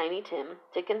 including Tiny Tim.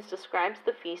 Dickens describes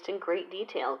the feast in great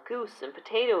detail, goose and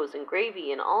potatoes and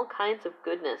gravy and all kinds of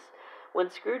goodness. When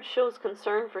Scrooge shows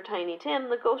concern for Tiny Tim,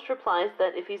 the ghost replies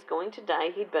that if he's going to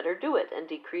die, he'd better do it and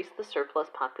decrease the surplus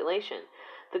population.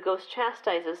 The ghost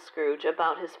chastises Scrooge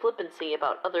about his flippancy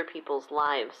about other people's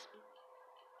lives.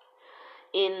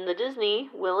 In the Disney,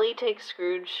 Willie takes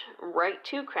Scrooge right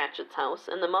to Cratchit's house,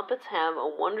 and the Muppets have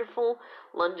a wonderful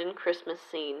London Christmas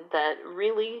scene that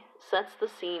really sets the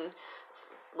scene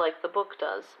like the book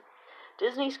does.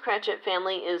 Disney's Cratchit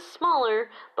family is smaller,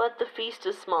 but the feast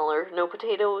is smaller. No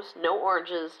potatoes, no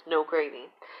oranges, no gravy.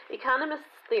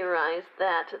 Economists theorize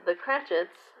that the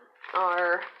Cratchits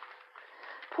are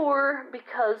poor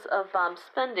because of Bob's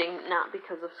spending, not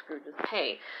because of Scrooge's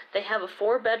pay. They have a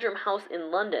 4-bedroom house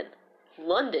in London,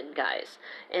 guys,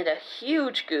 and a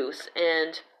huge goose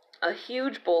and a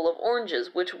huge bowl of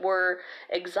oranges, which were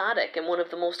exotic and one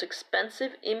of the most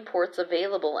expensive imports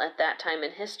available at that time in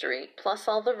history, plus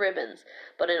all the ribbons.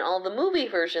 But in all the movie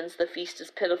versions, the feast is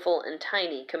pitiful and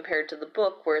tiny compared to the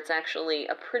book, where it's actually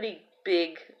a pretty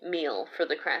big meal for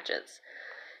the Cratchits.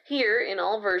 Here, in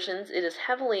all versions, it is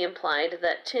heavily implied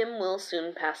that Tim will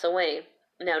soon pass away.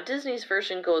 Now, Disney's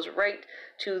version goes right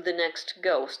to the next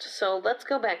ghost, so let's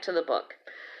go back to the book.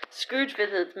 Scrooge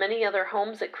visits many other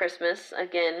homes at Christmas.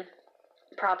 Again,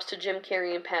 props to Jim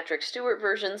Carrey and Patrick Stewart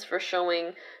versions for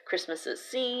showing Christmas at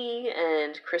sea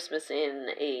and Christmas in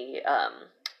a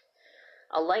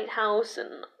lighthouse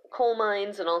and coal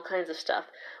mines and all kinds of stuff.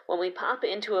 When we pop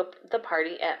into the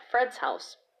party at Fred's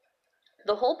house,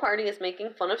 the whole party is making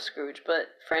fun of Scrooge, but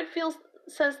Fred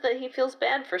says that he feels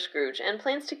bad for Scrooge and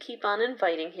plans to keep on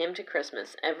inviting him to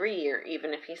Christmas every year,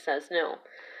 even if he says no.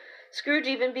 Scrooge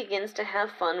even begins to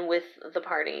have fun with the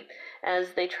party.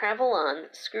 As they travel on,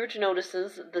 Scrooge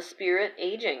notices the spirit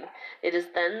aging. It is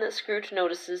then that Scrooge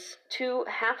notices 2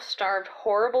 half-starved,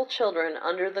 horrible children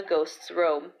under the ghost's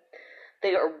robe.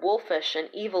 They are wolfish and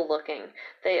evil-looking.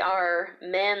 They are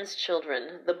man's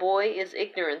children. The boy is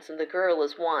ignorance and the girl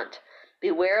is want.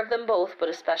 Beware of them both, but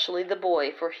especially the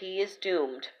boy, for he is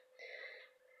doomed.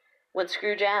 When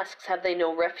Scrooge asks, have they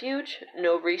no refuge,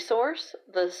 no resource?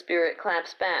 The spirit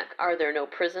claps back, are there no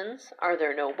prisons? Are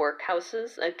there no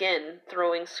workhouses? Again,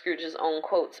 throwing Scrooge's own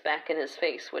quotes back in his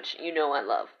face, which you know I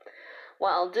love.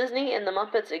 While Disney and the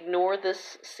Muppets ignore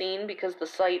this scene because the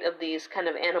sight of these kind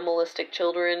of animalistic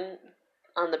children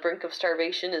on the brink of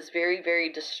starvation is very,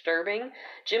 very disturbing,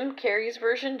 Jim Carrey's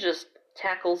version just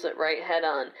tackles it right head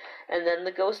on, and then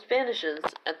the ghost vanishes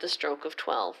at the stroke of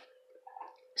 12.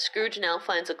 Scrooge now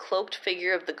finds a cloaked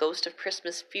figure of the ghost of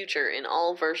Christmas future in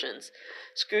all versions.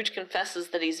 Scrooge confesses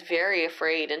that he's very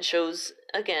afraid and shows,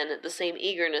 again, the same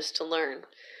eagerness to learn.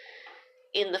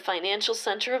 In the financial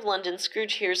center of London,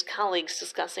 Scrooge hears colleagues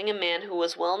discussing a man who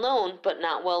was well known but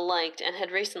not well liked and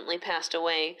had recently passed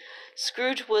away.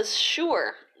 Scrooge was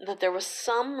sure that there was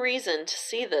some reason to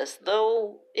see this,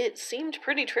 though it seemed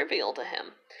pretty trivial to him.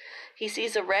 He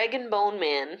sees a rag-and-bone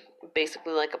man,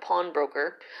 basically like a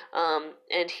pawnbroker,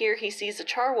 and here he sees a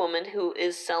charwoman who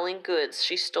is selling goods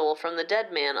she stole from the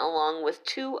dead man, along with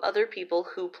 2 other people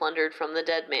who plundered from the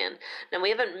dead man. Now, we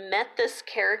haven't met this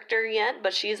character yet,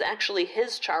 but she's actually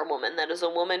his charwoman. That is a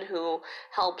woman who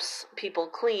helps people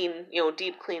clean,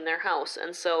 deep clean their house.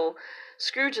 And so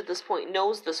Scrooge at this point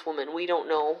knows this woman. We don't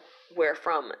know where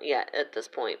from yet at this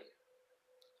point.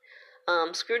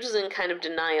 Scrooge is in kind of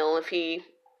denial if he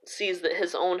sees that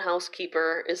his own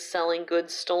housekeeper is selling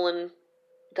goods stolen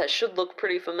that should look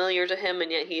pretty familiar to him,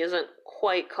 and yet he isn't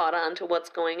quite caught on to what's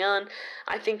going on.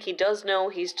 I think he does know.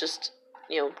 He's just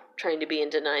trying to be in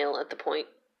denial at the point.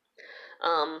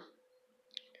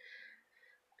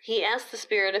 He asks the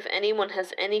spirit if anyone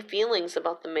has any feelings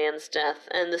about the man's death,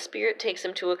 and the spirit takes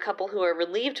him to a couple who are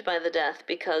relieved by the death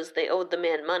because they owed the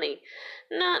man money.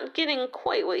 Not getting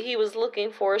quite what he was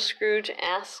looking for, Scrooge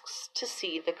asks to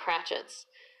see the Cratchits.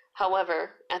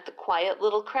 However, at the quiet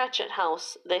little Cratchit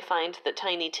house, they find that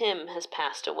Tiny Tim has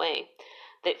passed away.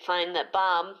 They find that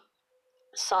Bob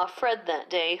saw Fred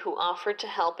that day, who offered to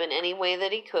help in any way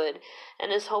that he could,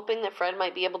 and is hoping that Fred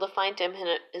might be able to find him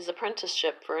his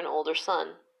apprenticeship for an older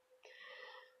son.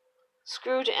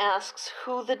 Scrooge asks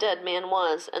who the dead man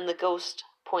was, and the ghost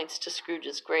points to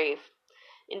Scrooge's grave.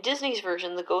 In Disney's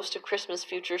version, the Ghost of Christmas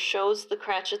Future shows the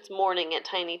Cratchits mourning at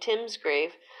Tiny Tim's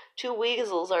grave. Two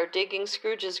weasels are digging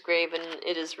Scrooge's grave, and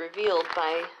it is revealed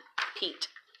by Pete,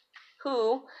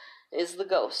 who is the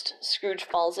ghost. Scrooge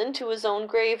falls into his own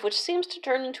grave, which seems to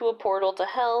turn into a portal to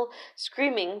hell,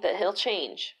 screaming that he'll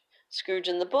change. Scrooge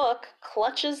in the book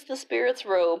clutches the spirit's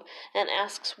robe and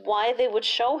asks why they would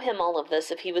show him all of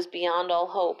this if he was beyond all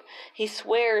hope. He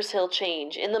swears he'll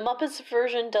change. In the Muppets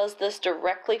version does this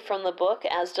directly from the book,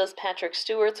 as does Patrick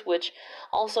Stewart's, which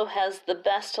also has the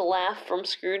best laugh from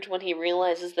Scrooge when he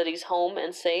realizes that he's home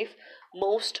and safe.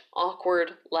 Most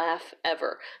awkward laugh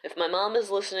ever. If my mom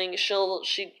is listening, she'll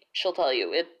tell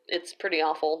you it's pretty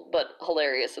awful, but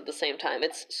hilarious at the same time.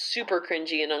 It's super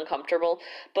cringy and uncomfortable,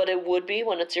 but it would be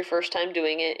when it's your first time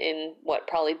doing it in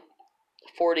probably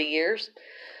 40 years.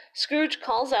 Scrooge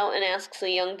calls out and asks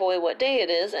the young boy what day it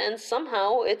is, and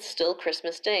somehow it's still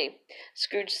Christmas Day.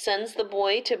 Scrooge sends the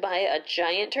boy to buy a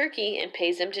giant turkey and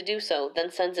pays him to do so,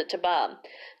 then sends it to Bob.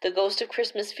 The Ghost of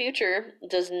Christmas Future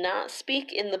does not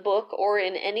speak in the book or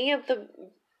in any of the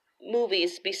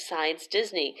movies besides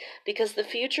Disney, because the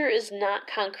future is not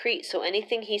concrete, so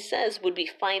anything he says would be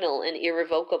final and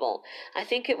irrevocable. I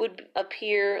think he would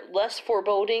appear less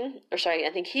foreboding if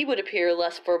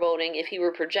he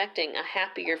were projecting a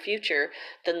happier future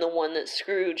than the one that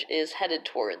Scrooge is headed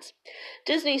towards.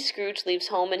 Disney's Scrooge leaves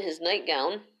home in his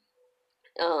nightgown,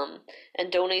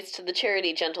 and donates to the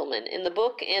charity gentleman. In the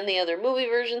book and the other movie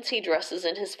versions, he dresses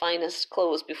in his finest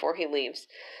clothes before he leaves,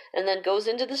 and then goes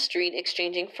into the street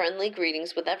exchanging friendly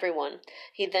greetings with everyone.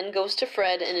 He then goes to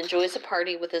Fred and enjoys a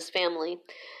party with his family.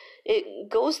 It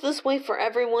goes this way for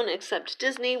everyone except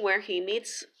Disney, where he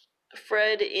meets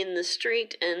Fred in the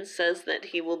street and says that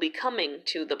he will be coming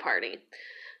to the party.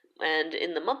 And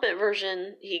in the Muppet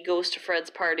version, he goes to Fred's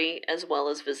party as well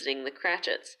as visiting the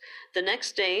Cratchits. The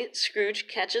next day, Scrooge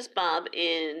catches Bob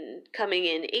coming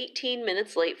in 18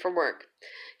 minutes late for work.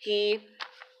 He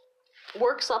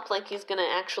works up like he's going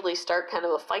to actually start kind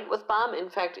of a fight with Bob.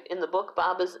 In fact, in the book,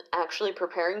 Bob is actually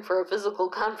preparing for a physical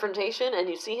confrontation, and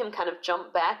you see him kind of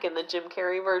jump back in the Jim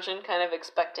Carrey version, kind of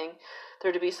expecting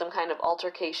there to be some kind of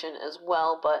altercation as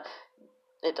well, but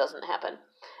it doesn't happen.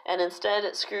 And instead,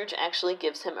 Scrooge actually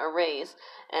gives him a raise,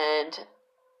 and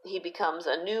he becomes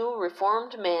a new,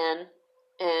 reformed man,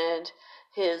 and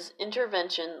his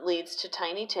intervention leads to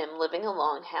Tiny Tim living a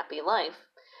long, happy life.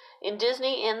 In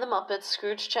Disney and the Muppets,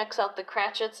 Scrooge checks out the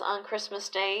Cratchits on Christmas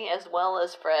Day as well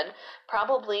as Fred,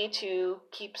 probably to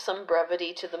keep some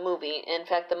brevity to the movie. In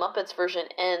fact, the Muppets version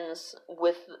ends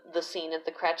with the scene at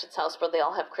the Cratchits' house where they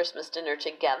all have Christmas dinner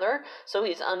together, so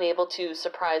he's unable to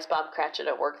surprise Bob Cratchit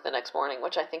at work the next morning,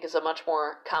 which I think is a much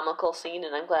more comical scene,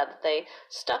 and I'm glad that they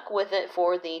stuck with it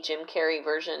for the Jim Carrey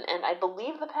version, and I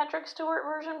believe the Patrick Stewart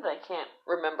version, but I can't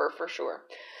remember for sure.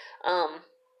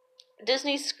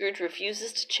 Disney's Scrooge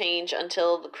refuses to change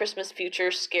until the Christmas future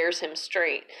scares him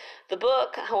straight. The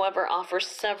book, however, offers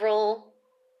several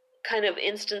kind of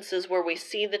instances where we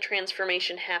see the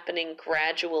transformation happening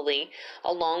gradually,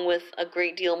 along with a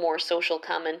great deal more social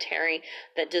commentary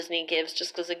that Disney gives,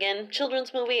 just because, again,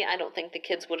 children's movie, I don't think the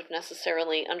kids would have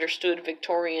necessarily understood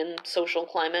Victorian social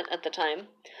climate at the time.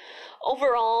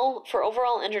 For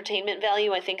overall entertainment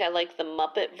value, I think I like the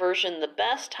Muppet version the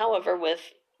best. However,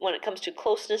 when it comes to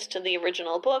closeness to the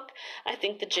original book, I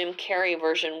think the Jim Carrey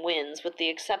version wins, with the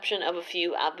exception of a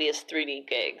few obvious 3D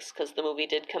gags, because the movie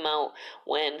did come out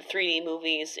when 3D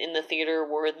movies in the theater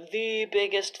were the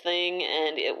biggest thing,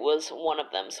 and it was one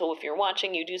of them. So if you're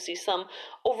watching, you do see some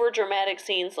over-dramatic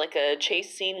scenes, like a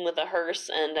chase scene with a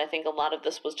hearse, and I think a lot of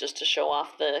this was just to show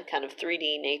off the kind of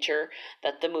 3D nature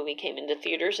that the movie came into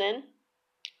theaters in.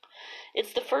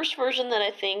 It's the first version that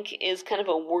I think is kind of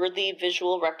a worthy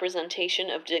visual representation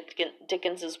of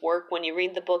Dickens's work. When you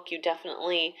read the book, you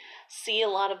definitely see a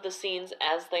lot of the scenes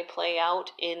as they play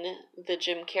out in the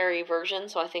Jim Carrey version,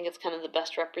 so I think it's kind of the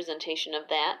best representation of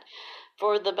that.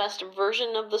 For the best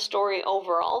version of the story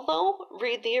overall, though,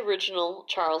 read the original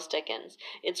Charles Dickens.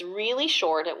 It's really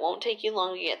short, it won't take you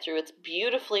long to get through, it's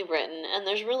beautifully written, and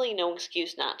there's really no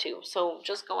excuse not to. So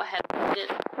just go ahead and read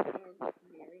it